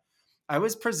AI. I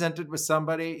was presented with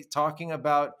somebody talking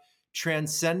about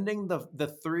transcending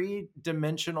the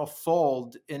three-dimensional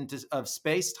fold of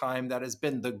space-time that has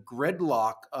been the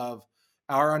gridlock of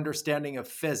our understanding of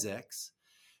physics,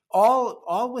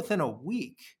 all within a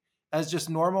week as just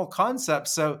normal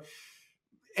concepts. So,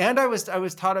 and I was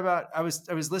taught about, I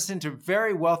was listening to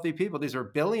very wealthy people. These are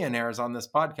billionaires on this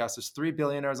podcast. There's 3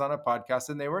 billionaires on a podcast,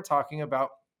 and they were talking about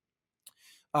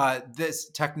this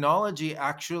technology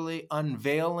actually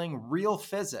unveiling real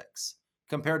physics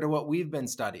compared to what we've been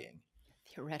studying.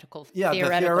 Yeah,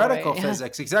 The theoretical right?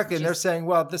 physics, exactly. And they're saying,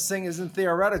 well, this thing isn't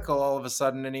theoretical all of a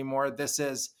sudden anymore. This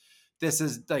is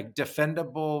like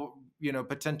defendable,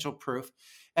 potential proof,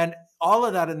 and all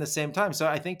of that in the same time. So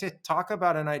I think to talk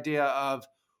about an idea of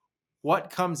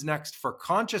what comes next for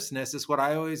consciousness is what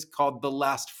I always called the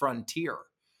last frontier.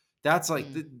 That's like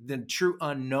the true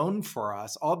unknown for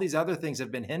us. All these other things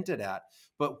have been hinted at,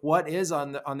 but what is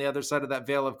on the other side of that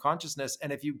veil of consciousness?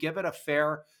 And if you give it a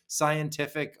fair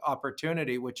scientific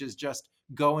opportunity, which is just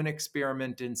go and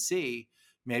experiment and see,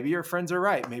 maybe your friends are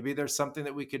right. Maybe there's something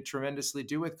that we could tremendously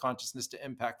do with consciousness to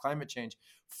impact climate change.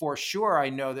 For sure, I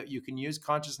know that you can use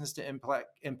consciousness to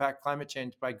impact climate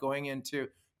change by going into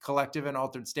collective and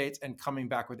altered states and coming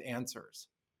back with answers,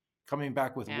 coming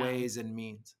back with ways and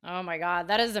means. Oh my God,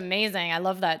 that is amazing. I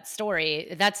love that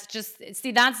story. That's just,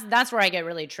 see, that's where I get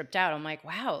really tripped out. I'm like,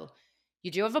 wow, you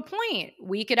do have a point.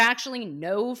 We could actually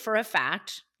know for a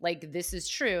fact, like this is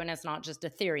true and it's not just a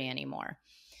theory anymore.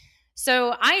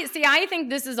 So I think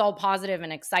this is all positive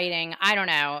and exciting. I don't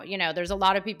know. There's a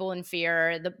lot of people in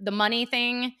fear. The money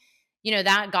thing,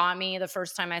 that got me the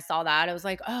first time I saw that. I was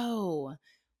like, oh,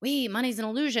 wait, money's an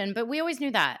illusion. But we always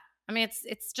knew that. I mean,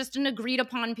 it's just an agreed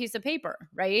upon piece of paper,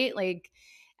 right? Like,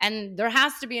 and there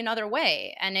has to be another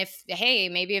way. And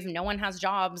maybe if no one has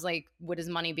jobs, like, what does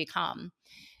money become?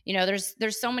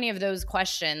 There's so many of those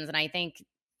questions. And I think,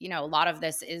 a lot of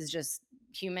this is just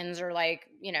humans are like,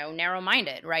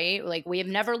 narrow-minded, right? Like we have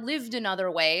never lived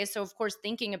another way. So of course,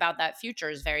 thinking about that future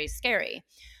is very scary.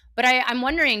 But I'm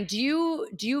wondering, do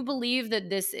you believe that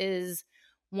this is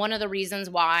one of the reasons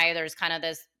why there's kind of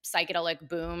this psychedelic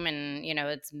boom and,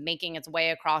 it's making its way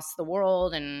across the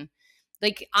world? And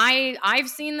like, I've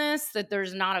seen this, that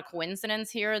there's not a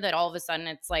coincidence here that all of a sudden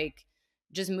it's like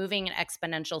just moving at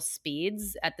exponential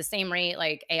speeds at the same rate,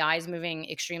 like AI is moving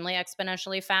extremely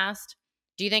exponentially fast.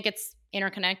 Do you think it's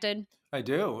interconnected? I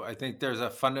do. I think there's a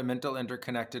fundamental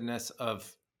interconnectedness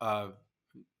of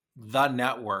the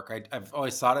network. I've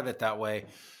always thought of it that way.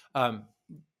 Um,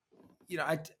 you know,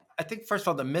 I think first of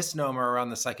all, the misnomer around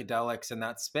the psychedelics in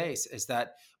that space is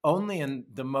that only in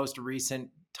the most recent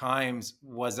times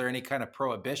was there any kind of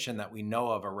prohibition that we know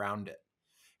of around it.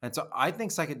 And so I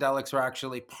think psychedelics were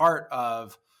actually part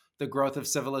of the growth of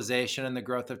civilization and the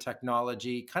growth of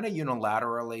technology kind of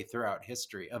unilaterally throughout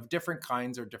history of different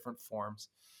kinds or different forms.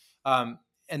 Um,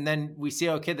 and then we see,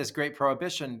 okay, this great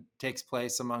prohibition takes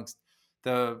place amongst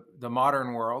the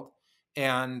modern world,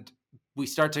 and we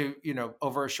start to,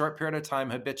 over a short period of time,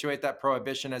 habituate that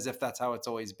prohibition as if that's how it's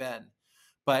always been.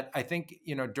 But I think,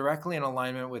 directly in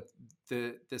alignment with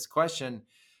this question,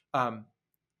 um,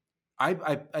 I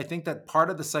think that part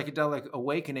of the psychedelic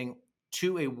awakening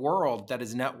to a world that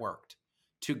is networked,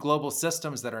 to global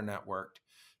systems that are networked,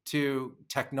 to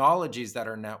technologies that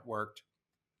are networked,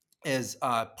 is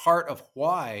part of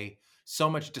why so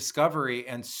much discovery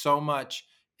and so much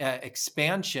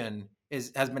expansion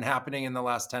has been happening in the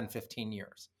last 10, 15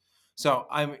 years. So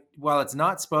while it's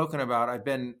not spoken about, I've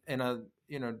been in a,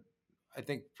 I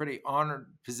think pretty honored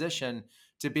position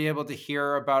to be able to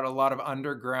hear about a lot of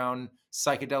underground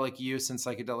psychedelic use and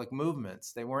psychedelic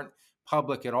movements. They weren't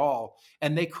public at all,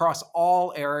 and they cross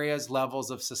all areas, levels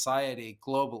of society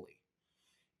globally.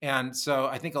 And so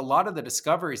I think a lot of the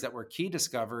discoveries that were key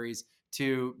discoveries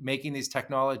to making these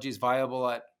technologies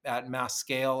viable at mass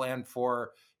scale and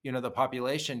for, the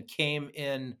population came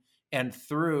in and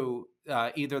through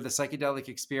either the psychedelic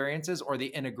experiences or the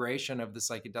integration of the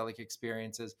psychedelic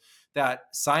experiences that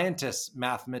scientists,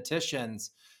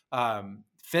 mathematicians,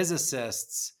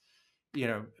 physicists, you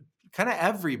know, kind of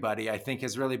everybody, I think,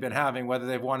 has really been having, whether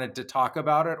they've wanted to talk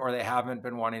about it or they haven't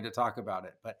been wanting to talk about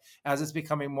it. But as it's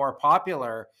becoming more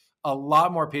popular, a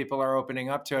lot more people are opening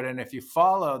up to it. And if you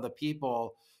follow the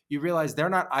people, you realize they're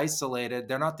not isolated.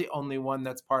 They're not the only one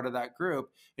that's part of that group.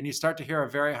 And you start to hear a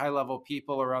very high level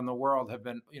people around the world have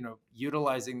been,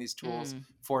 utilizing these tools Mm.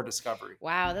 for discovery.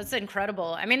 Wow, that's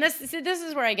incredible. I mean, this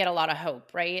is where I get a lot of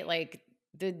hope, right? Like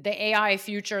the AI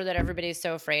future that everybody's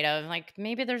so afraid of. Like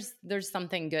maybe there's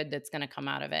something good that's going to come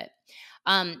out of it.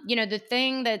 The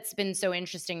thing that's been so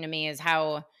interesting to me is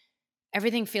how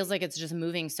everything feels like it's just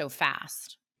moving so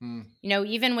fast. Hmm.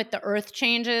 Even with the earth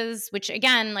changes, which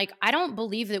again, like I don't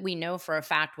believe that we know for a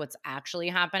fact what's actually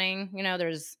happening.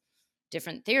 There's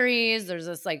different theories. There's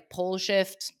this like pole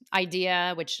shift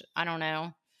idea, which I don't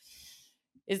know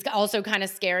is also kind of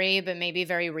scary, but maybe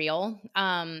very real.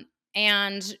 And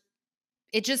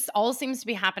it just all seems to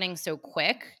be happening so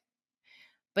quick.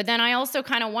 But then I also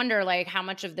kind of wonder, like, how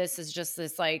much of this is just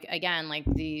this, like, again, like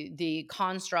the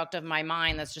construct of my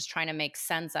mind that's just trying to make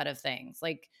sense out of things.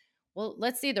 Like, well,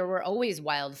 let's see, there were always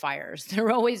wildfires, there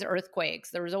were always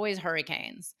earthquakes, there was always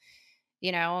hurricanes.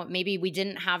 Maybe we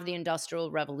didn't have the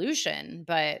industrial revolution,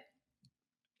 but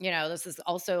this is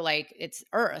also like it's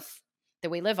Earth that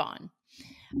we live on.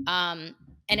 And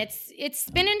it's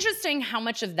been interesting how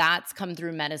much of that's come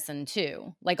through medicine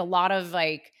too. Like a lot of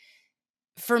like,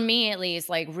 for me at least,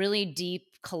 like really deep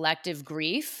collective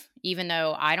grief, even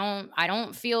though I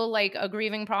don't feel like a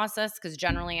grieving process because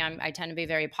generally I tend to be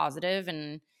very positive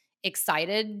and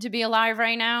excited to be alive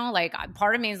right now. Like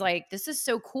part of me is like, this is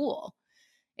so cool.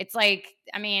 It's like,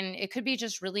 I mean, it could be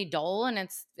just really dull and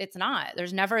it's not.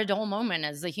 There's never a dull moment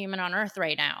as a human on earth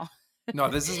right now. No,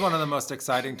 this is one of the most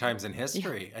exciting times in Yeah.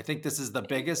 history. I think this is the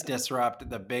biggest disrupt,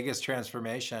 the biggest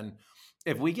transformation.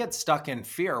 If we get stuck in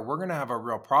fear, we're going to have a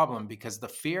real problem because the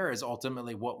fear is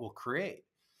ultimately what will create.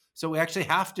 So we actually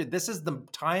have to, this is the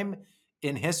time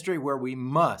in history where we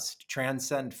must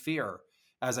transcend fear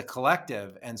as a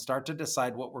collective and start to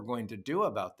decide what we're going to do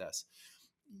about this.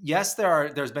 Yes,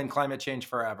 there's been climate change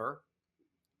forever.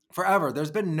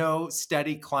 There's been no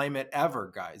steady climate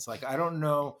ever, guys. Like, I don't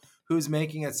know who's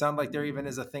making it sound like there even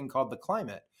is a thing called the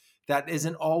climate that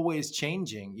isn't always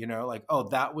changing, like, oh,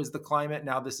 that was the climate.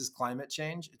 Now this is climate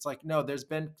change. It's like, no, there's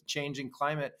been changing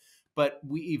climate, but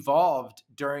we evolved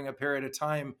during a period of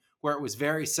time where it was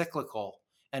very cyclical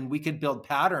and we could build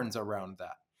patterns around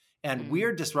that. And Mm.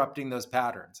 we're disrupting those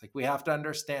patterns. Like, we have to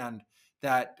understand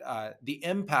that the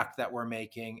impact that we're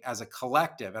making as a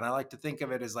collective, and I like to think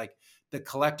of it as like the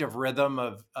collective rhythm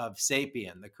of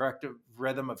sapien, the collective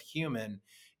rhythm of human,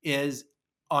 is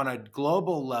on a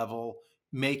global level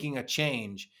making a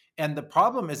change. And the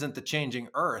problem isn't the changing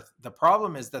earth. The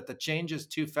problem is that the change is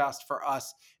too fast for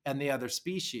us and the other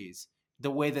species,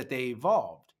 the way that they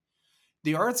evolved.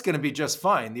 The earth's going to be just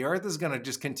fine. The earth is going to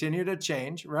just continue to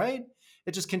change, right?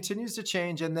 It just continues to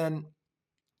change, and then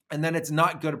it's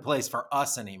not good a place for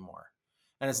us anymore.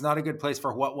 and it's not a good place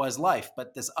for what was life,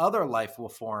 but this other life will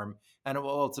form and it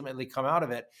will ultimately come out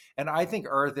of it. And I think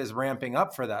Earth is ramping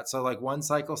up for that. So like one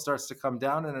cycle starts to come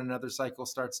down and another cycle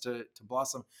starts to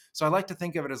blossom. So I like to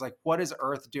think of it as like, what is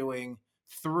Earth doing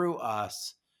through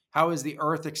us? How is the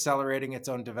Earth accelerating its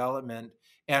own development?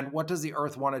 And what does the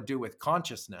Earth want to do with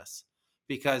consciousness?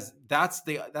 Because that's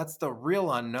the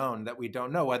real unknown that we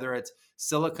don't know, whether it's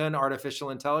silicon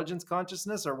artificial intelligence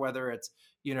consciousness or whether it's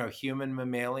human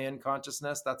mammalian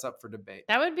consciousness. That's up for debate.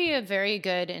 That would be a very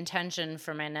good intention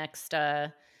for my next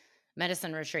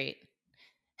medicine retreat.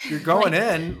 You're going Like,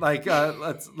 in like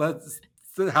let's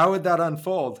how would that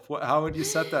unfold? How would you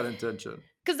set that intention?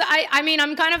 because I mean,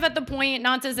 I'm kind of at the point,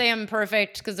 not to say I'm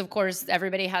perfect, because of course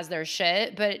everybody has their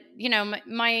shit, but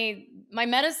my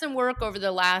medicine work over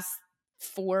the last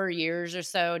 4 years or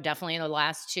so, definitely in the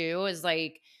last two, is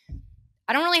like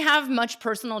I don't really have much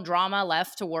personal drama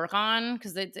left to work on,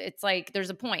 because it's like there's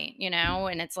a point,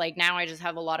 and it's like now I just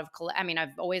have a lot of I mean,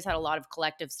 I've always had a lot of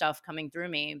collective stuff coming through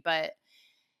me, but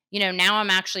now I'm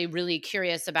actually really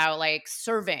curious about like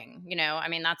serving, I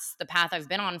mean, that's the path I've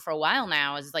been on for a while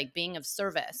now, is like being of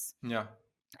service. Yeah.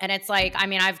 And it's like, I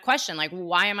mean, I've questioned, like,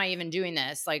 why am I even doing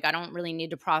this? Like, I don't really need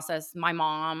to process my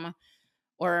mom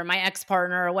or my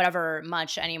ex-partner or whatever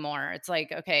much anymore. It's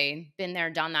like, okay, been there,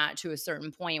 done that to a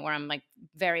certain point where I'm like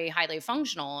very highly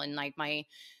functional in like my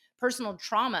personal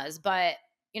traumas. But,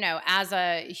 as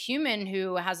a human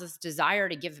who has this desire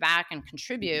to give back and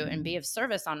contribute and be of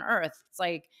service on earth, it's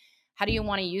like, how do you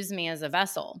want to use me as a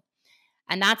vessel?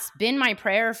 And that's been my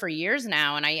prayer for years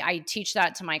now. And I teach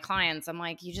that to my clients. I'm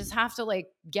like, you just have to like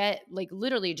get like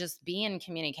literally just be in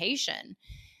communication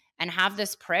and have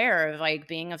this prayer of like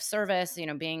being of service,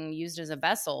 being used as a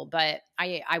vessel. But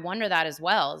I wonder that as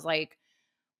well. Is like,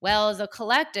 well, as a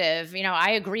collective,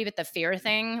 I agree with the fear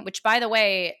thing, which by the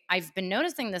way, I've been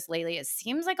noticing this lately. It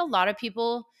seems like a lot of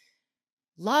people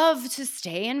love to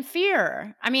stay in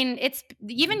fear. I mean, it's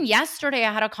even yesterday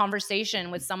I had a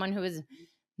conversation with someone who is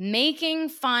making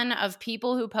fun of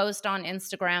people who post on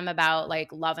Instagram about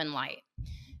like love and light,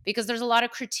 because there's a lot of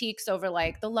critiques over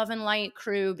like the love and light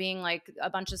crew being like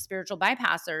a bunch of spiritual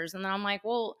bypassers. And then I'm like,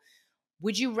 well,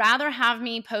 would you rather have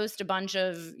me post a bunch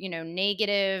of,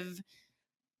 negative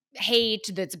hate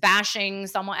that's bashing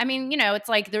someone? I mean, it's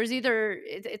like there's either,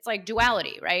 it's like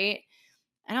duality, right?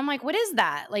 And I'm like, what is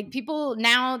that? Like, people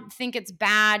now think it's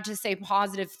bad to say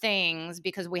positive things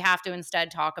because we have to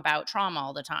instead talk about trauma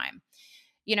all the time.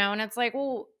 And it's like,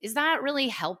 well, is that really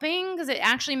helping? Because it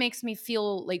actually makes me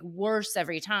feel like worse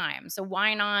every time. So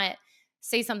why not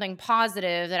say something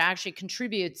positive that actually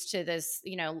contributes to this,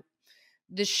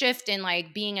 the shift in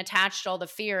like being attached to all the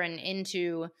fear and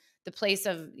into the place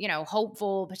of,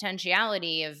 hopeful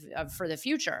potentiality of for the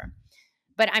future.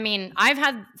 But I mean, I've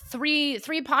had three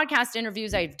podcast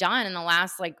interviews I've done in the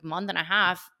last like month and a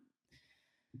half.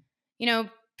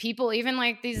 People, even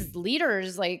like these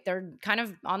leaders, like they're kind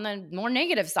of on the more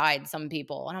negative side, some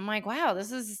people. And I'm like, wow,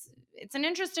 it's an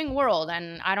interesting world.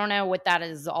 And I don't know what that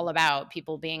is all about.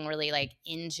 People being really like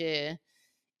into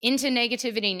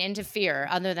negativity and into fear,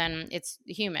 other than it's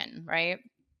human, right?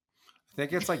 I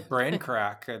think it's like brain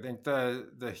crack. I think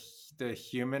the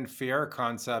human fear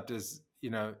concept is,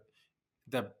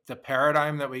 the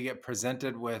paradigm that we get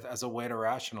presented with as a way to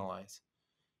rationalize.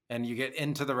 And you get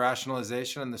into the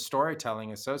rationalization and the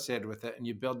storytelling associated with it, and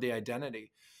you build the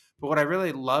identity. But what I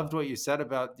really loved what you said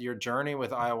about your journey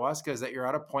with ayahuasca is that you're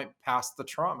at a point past the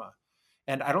trauma.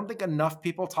 And I don't think enough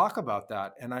people talk about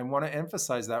that. And I want to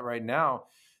emphasize that right now.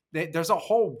 There's a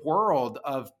whole world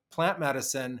of plant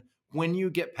medicine when you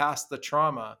get past the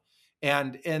trauma.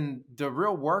 And in the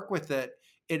real work with it,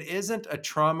 it isn't a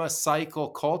trauma cycle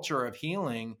culture of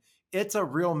healing. It's a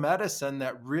real medicine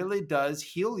that really does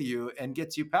heal you and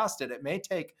gets you past it. It may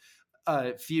take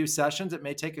a few sessions, it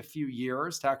may take a few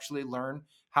years to actually learn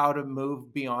how to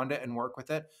move beyond it and work with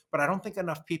it. But I don't think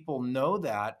enough people know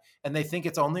that. And they think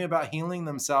it's only about healing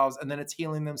themselves. And then it's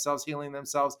healing themselves,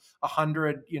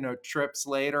 100, trips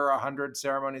later, 100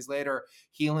 ceremonies later,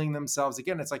 healing themselves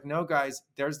again. It's like, no, guys,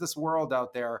 there's this world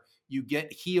out there. You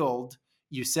get healed.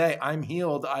 You say, I'm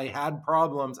healed. I had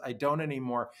problems. I don't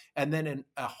anymore. And then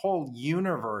a whole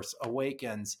universe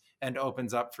awakens and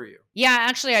opens up for you. Yeah,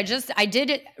 actually, I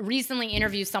did recently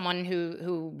interview someone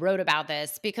who wrote about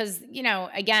this, because,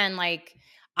 again, like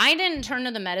I didn't turn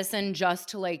to the medicine just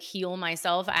to like heal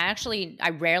myself. I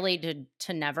rarely did,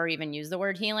 to never even use the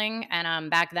word healing. And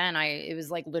back then it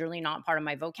was like literally not part of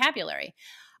my vocabulary.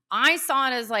 I saw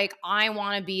it as like, I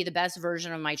want to be the best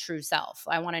version of my true self.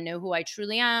 I want to know who I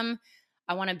truly am.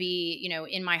 I want to be,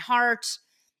 in my heart.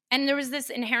 And there was this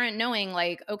inherent knowing,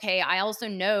 like, okay, I also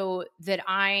know that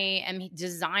I am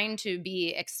designed to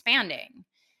be expanding.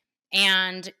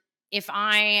 And if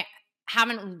I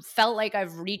haven't felt like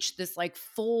I've reached this like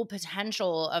full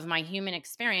potential of my human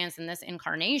experience in this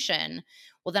incarnation,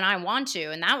 well, then I want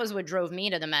to. And that was what drove me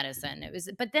to the medicine. It was,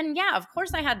 but then, yeah, of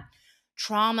course I had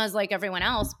traumas like everyone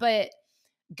else, but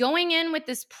going in with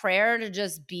this prayer to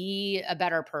just be a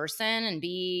better person and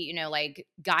be, like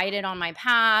guided on my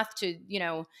path to,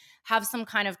 have some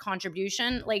kind of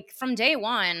contribution, like from day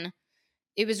one,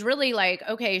 it was really like,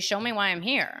 okay, show me why I'm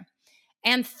here.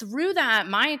 And through that,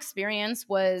 my experience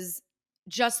was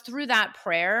just through that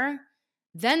prayer,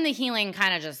 then the healing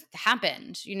kind of just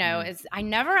happened. Mm. It's I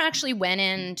never actually went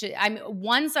into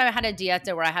once I had a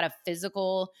dieta where I had a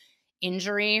physical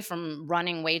injury from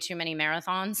running way too many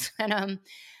marathons. And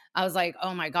I was like,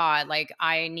 oh my God, like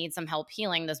I need some help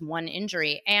healing this one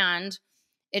injury. And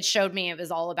it showed me it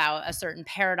was all about a certain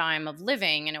paradigm of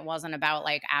living, and it wasn't about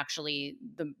like actually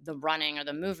the running or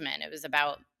the movement. It was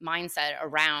about mindset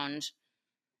around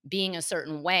being a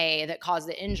certain way that caused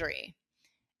the injury.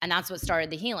 And that's what started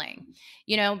the healing.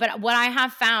 But what I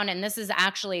have found, and this is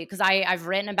actually because I've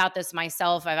written about this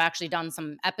myself, I've actually done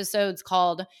some episodes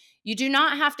called "You Do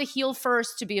Not Have to Heal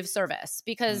First to Be of Service."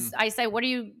 Because Mm. I say, what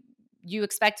do you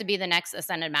expect to be the next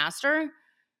ascended master?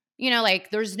 Like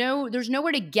there's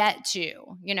nowhere to get to.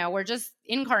 We're just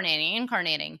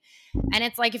incarnating. And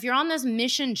it's like if you're on this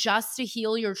mission just to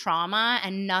heal your trauma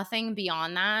and nothing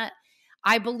beyond that,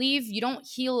 I believe you don't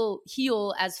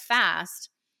heal as fast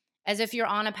as if you're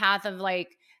on a path of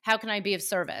like, how can I be of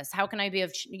service? How can I be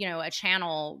of, a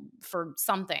channel for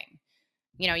something?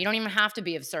 You don't even have to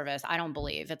be of service. I don't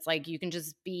believe. It's like you can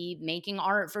just be making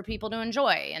art for people to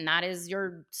enjoy, and that is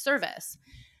your service.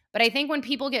 But I think when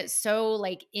people get so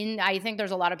like I think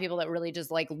there's a lot of people that really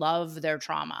just like love their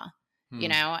trauma,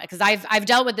 Mm. because I've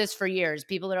dealt with this for years.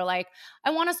 People that are like,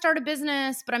 I want to start a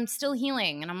business, but I'm still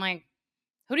healing. And I'm like,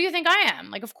 who do you think I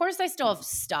am? Like, of course I still have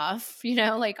stuff,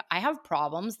 like I have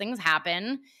problems, things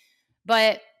happen.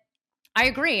 But I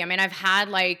agree. I mean, I've had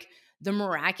like the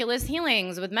miraculous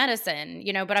healings with medicine,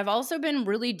 but I've also been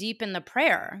really deep in the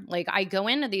prayer. Like I go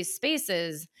into these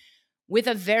spaces with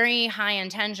a very high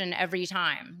intention every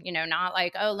time, not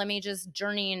like, oh, let me just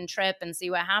journey and trip and see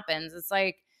what happens. It's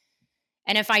like,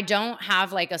 and if I don't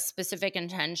have like a specific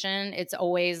intention, it's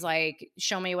always like,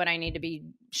 show me what I need to be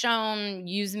shown,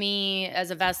 use me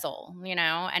as a vessel,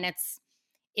 and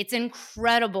it's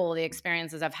incredible the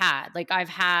experiences I've had. Like I've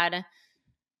had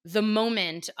the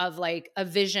moment of like a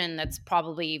vision that's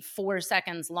probably 4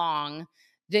 seconds long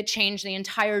that changed the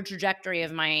entire trajectory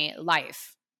of my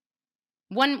life.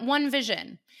 One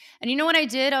vision. And you know what I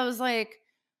did? I was like,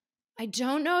 I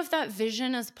don't know if that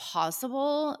vision is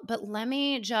possible, but let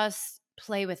me just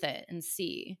play with it and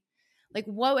see. Like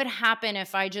what would happen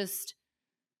if I just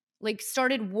like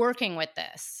started working with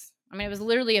this? I mean, it was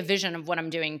literally a vision of what I'm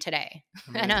doing today.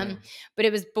 And Amazing. but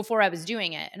it was before I was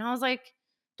doing it. And I was like,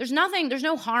 there's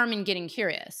no harm in getting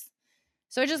curious.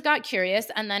 So I just got curious,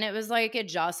 and then it was like it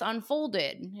just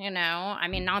unfolded. I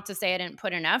mean, not to say I didn't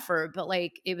put an effort, but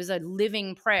like it was a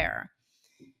living prayer.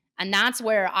 And that's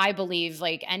where I believe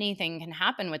like anything can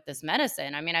happen with this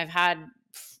medicine. I mean, I've had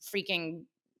freaking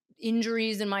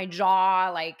injuries in my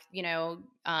jaw, like,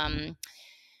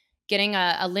 getting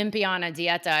a Olympia on a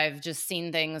dieta. I've just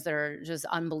seen things that are just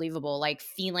unbelievable, like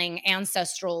feeling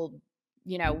ancestral,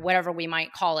 whatever we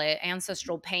might call it,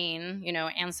 ancestral pain,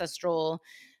 ancestral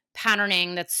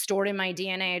patterning that's stored in my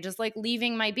DNA, just like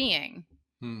leaving my being.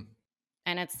 Mm.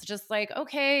 And it's just like,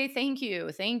 okay, thank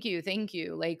you, thank you, thank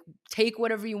you. Like, take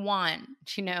whatever you want,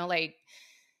 like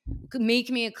make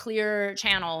me a clear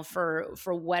channel for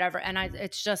whatever. And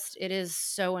it is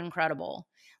so incredible.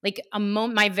 Like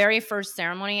my very first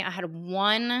ceremony, I had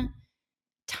one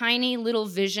tiny little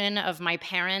vision of my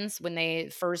parents when they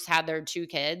first had their two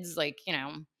kids, like,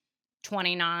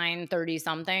 29, 30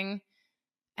 something.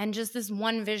 And just this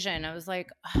one vision, I was like,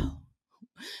 oh,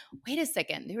 wait a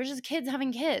second. They were just kids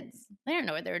having kids. They didn't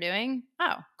know what they were doing.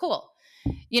 Oh, cool.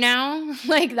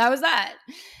 Like that was that.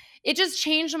 It just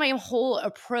changed my whole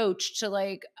approach to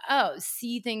like, oh,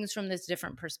 see things from this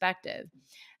different perspective.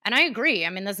 And I agree. I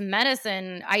mean, this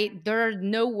medicine, there are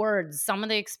no words. Some of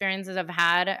the experiences I've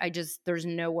had, there's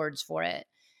no words for it.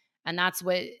 And that's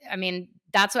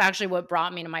actually what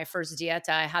brought me to my first dieta.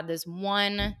 I had this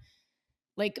one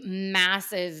like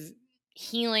massive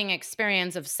healing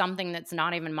experience of something that's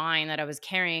not even mine that I was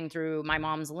carrying through my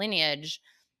mom's lineage.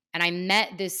 And I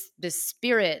met this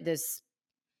spirit, this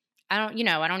I don't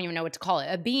even know what to call it,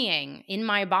 a being in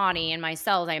my body, in my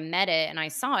cells. I met it and I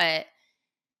saw it.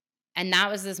 And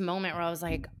that was this moment where I was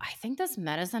like, I think this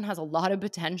medicine has a lot of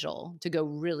potential to go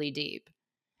really deep.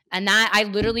 And that I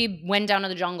literally went down to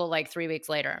the jungle like 3 weeks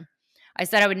later. I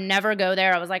said I would never go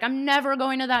there. I was like, I'm never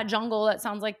going to that jungle. That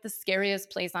sounds like the scariest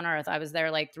place on earth. I was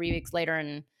there like 3 weeks later,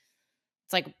 and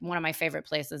it's like one of my favorite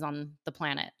places on the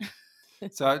planet.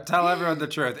 So tell everyone the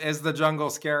truth. Is the jungle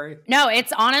scary? No,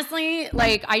 it's honestly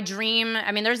like I dream.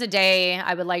 I mean, there's a day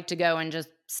I would like to go and just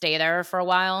stay there for a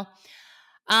while.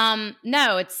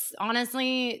 No, it's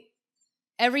honestly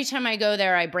every time I go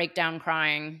there, I break down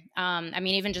crying. I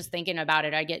mean, even just thinking about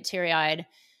it, I get teary eyed.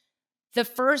 The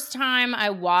first time I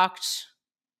walked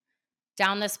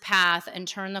down this path and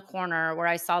turned the corner where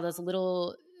I saw this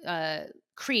little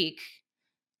creek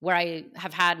where I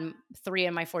have had 3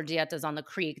 of my 4 dietas on the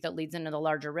creek that leads into the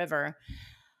larger river.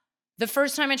 The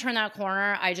first time I turned that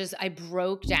corner, I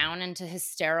broke down into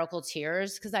hysterical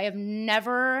tears because I have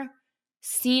never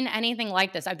seen anything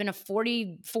like this. I've been to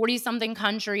 40 something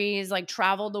countries, like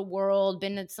traveled the world,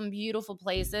 been to some beautiful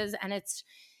places, and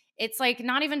it's like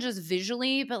not even just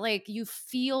visually, but like you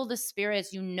feel the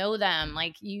spirits, you know them,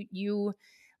 like you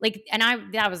like, and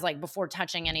that was like before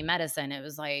touching any medicine. It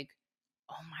was like,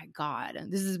 oh my God,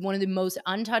 this is one of the most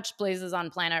untouched places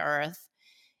on planet Earth.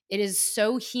 It is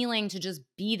so healing to just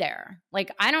be there.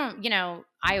 Like, I don't,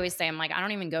 I always say, I'm like, I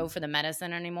don't even go for the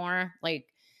medicine anymore. Like,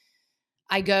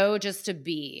 I go just to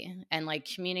be and like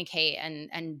communicate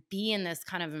and be in this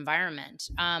kind of environment.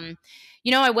 I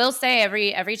will say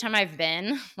every time I've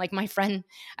been, like my friend,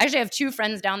 I actually have 2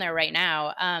 friends down there right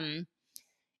now.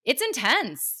 It's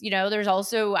intense. There's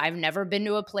also, I've never been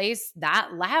to a place that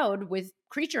loud with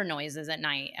creature noises at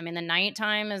night. I mean, the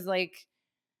nighttime is like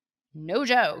no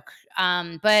joke.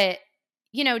 But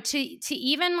to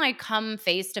even like come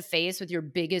face to face with your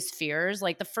biggest fears,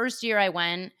 like the first year I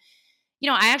went,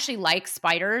 I actually like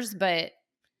spiders, but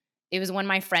it was when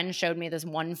my friend showed me this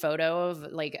one photo of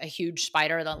like a huge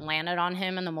spider that landed on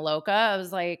him in the Maloka. I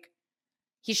was like,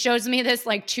 he shows me this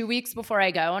like 2 weeks before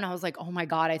I go, and I was like, oh my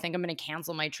God, I think I'm going to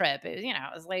cancel my trip. I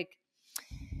was like,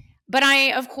 but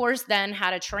I, of course, then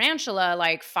had a tarantula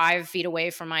like 5 feet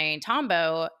away from my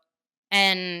Tombow.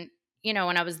 And,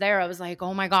 when I was there, I was like,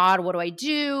 oh my God, what do I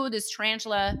do? This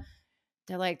tarantula,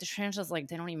 they're like, the tarantulas, like,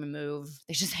 they don't even move.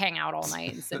 They just hang out all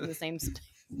night and sit in the same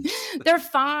They're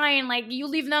fine. Like, you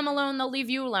leave them alone, they'll leave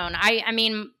you alone. I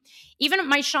mean, even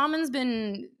my shaman's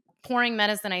been pouring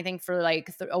medicine, I think, for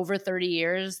like over 30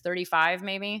 years, 35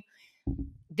 maybe.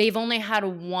 They've only had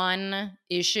one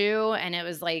issue, and it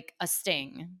was like a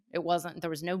sting. There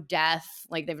was no death.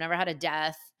 Like, they've never had a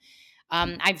death.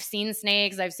 I've seen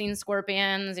snakes, I've seen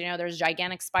scorpions, there's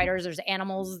gigantic spiders, there's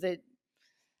animals that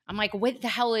I'm like, what the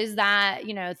hell is that?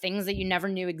 Things that you never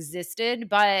knew existed.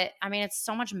 But I mean, it's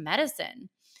so much medicine.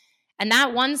 And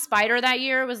that one spider that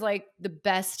year was like the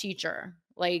best teacher.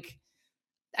 Like,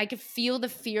 I could feel the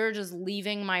fear just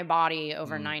leaving my body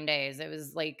over 9 days. It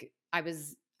was like I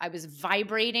was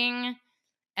vibrating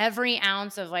every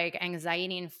ounce of like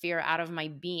anxiety and fear out of my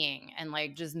being and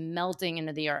like just melting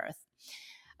into the earth.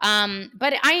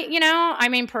 But I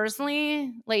mean,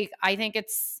 personally, like, I think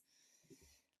it's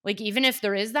like, even if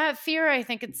there is that fear, I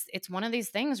think it's one of these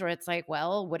things where it's like,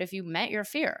 well, what if you met your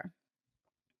fear?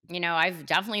 I've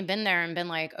definitely been there and been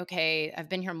like, okay, I've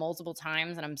been here multiple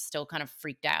times and I'm still kind of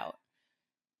freaked out.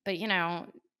 But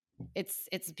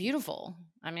it's beautiful.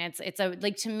 I mean, it's a,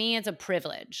 like, to me, it's a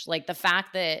privilege. Like, the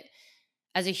fact that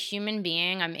as a human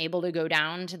being, I'm able to go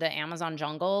down to the Amazon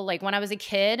jungle. Like, when I was a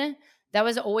kid, that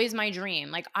was always my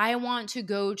dream. Like, I want to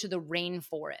go to the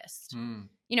rainforest.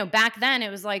 Back then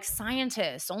it was like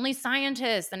only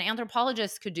scientists and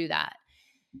anthropologists could do that.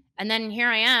 And then here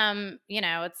I am,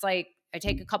 it's like I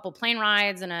take a couple plane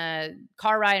rides and a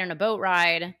car ride and a boat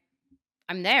ride.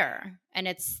 I'm there, and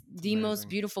it's the most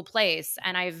beautiful place.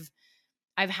 And I've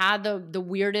had the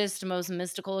weirdest, most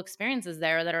mystical experiences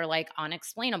there that are like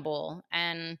unexplainable,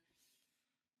 and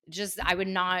just, I would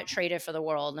not trade it for the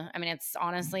world. I mean, it's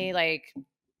honestly like,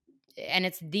 and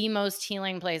it's the most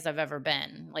healing place I've ever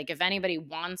been. Like, if anybody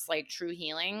wants like true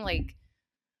healing, like,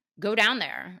 go down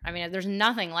there. I mean, there's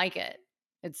nothing like it.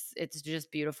 It's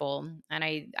just beautiful. And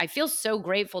I feel so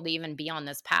grateful to even be on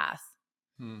this path.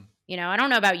 I don't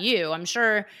know about you. I'm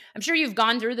sure you've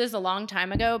gone through this a long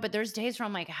time ago, but there's days where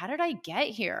I'm like, how did I get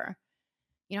here?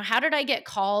 How did I get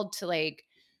called to like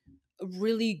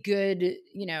really good,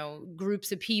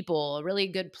 groups of people, a really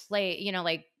good play,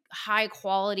 like high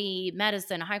quality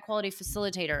medicine, high quality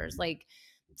facilitators, like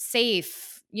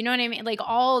safe, you know what I mean? Like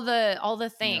all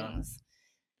the things.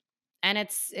 Yeah. And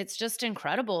it's just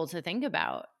incredible to think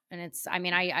about. And I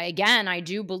mean, I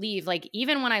do believe, like,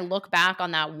 even when I look back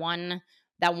on that one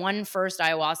first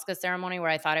ayahuasca ceremony where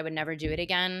I thought I would never do it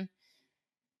again,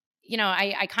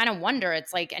 I kind of wonder,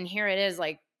 it's like, and here it is,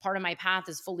 like part of my path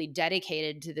is fully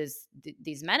dedicated to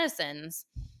these medicines.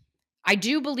 I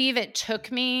do believe it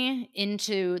took me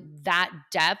into that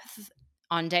depth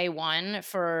on day one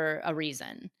for a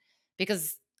reason,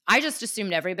 because I just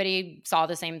assumed everybody saw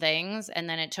the same things. And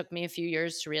then it took me a few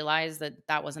years to realize that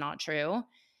that was not true.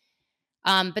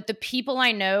 But the people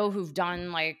I know who've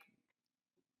done like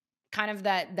kind of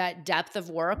that depth of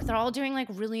work, they're all doing like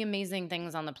really amazing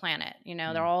things on the planet.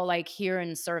 They're all like here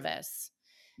in service,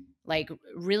 like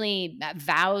really that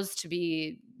vows to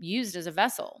be used as a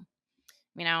vessel.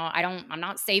 I'm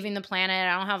not saving the planet.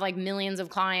 I don't have like millions of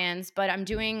clients, but I'm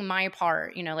doing my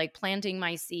part, like planting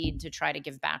my seed to try to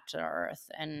give back to the earth.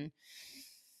 And,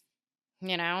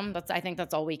 I think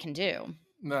that's all we can do.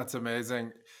 That's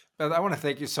amazing. Beth, I want to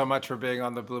thank you so much for being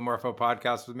on the Blue Morpho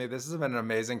podcast with me. This has been an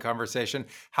amazing conversation.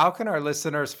 How can our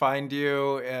listeners find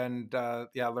you and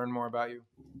learn more about you?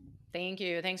 Thank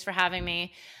you. Thanks for having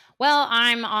me. Well,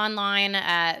 I'm online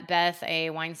at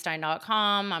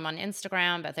bethaweinstein.com. I'm on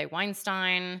Instagram, Beth A.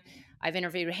 Weinstein. I've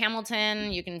interviewed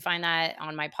Hamilton. You can find that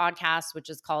on my podcast, which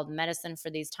is called Medicine for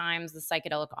These Times, The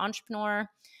Psychedelic Entrepreneur.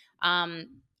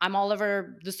 I'm all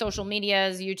over the social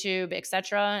medias, YouTube,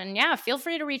 etc. And yeah, feel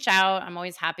free to reach out. I'm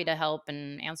always happy to help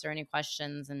and answer any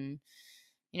questions and,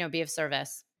 be of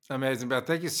service. Amazing, Beth.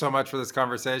 Thank you so much for this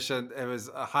conversation. It was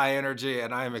a high energy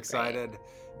and I am Great. excited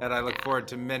and I look Yeah. forward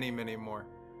to many, many more.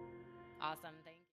 Awesome.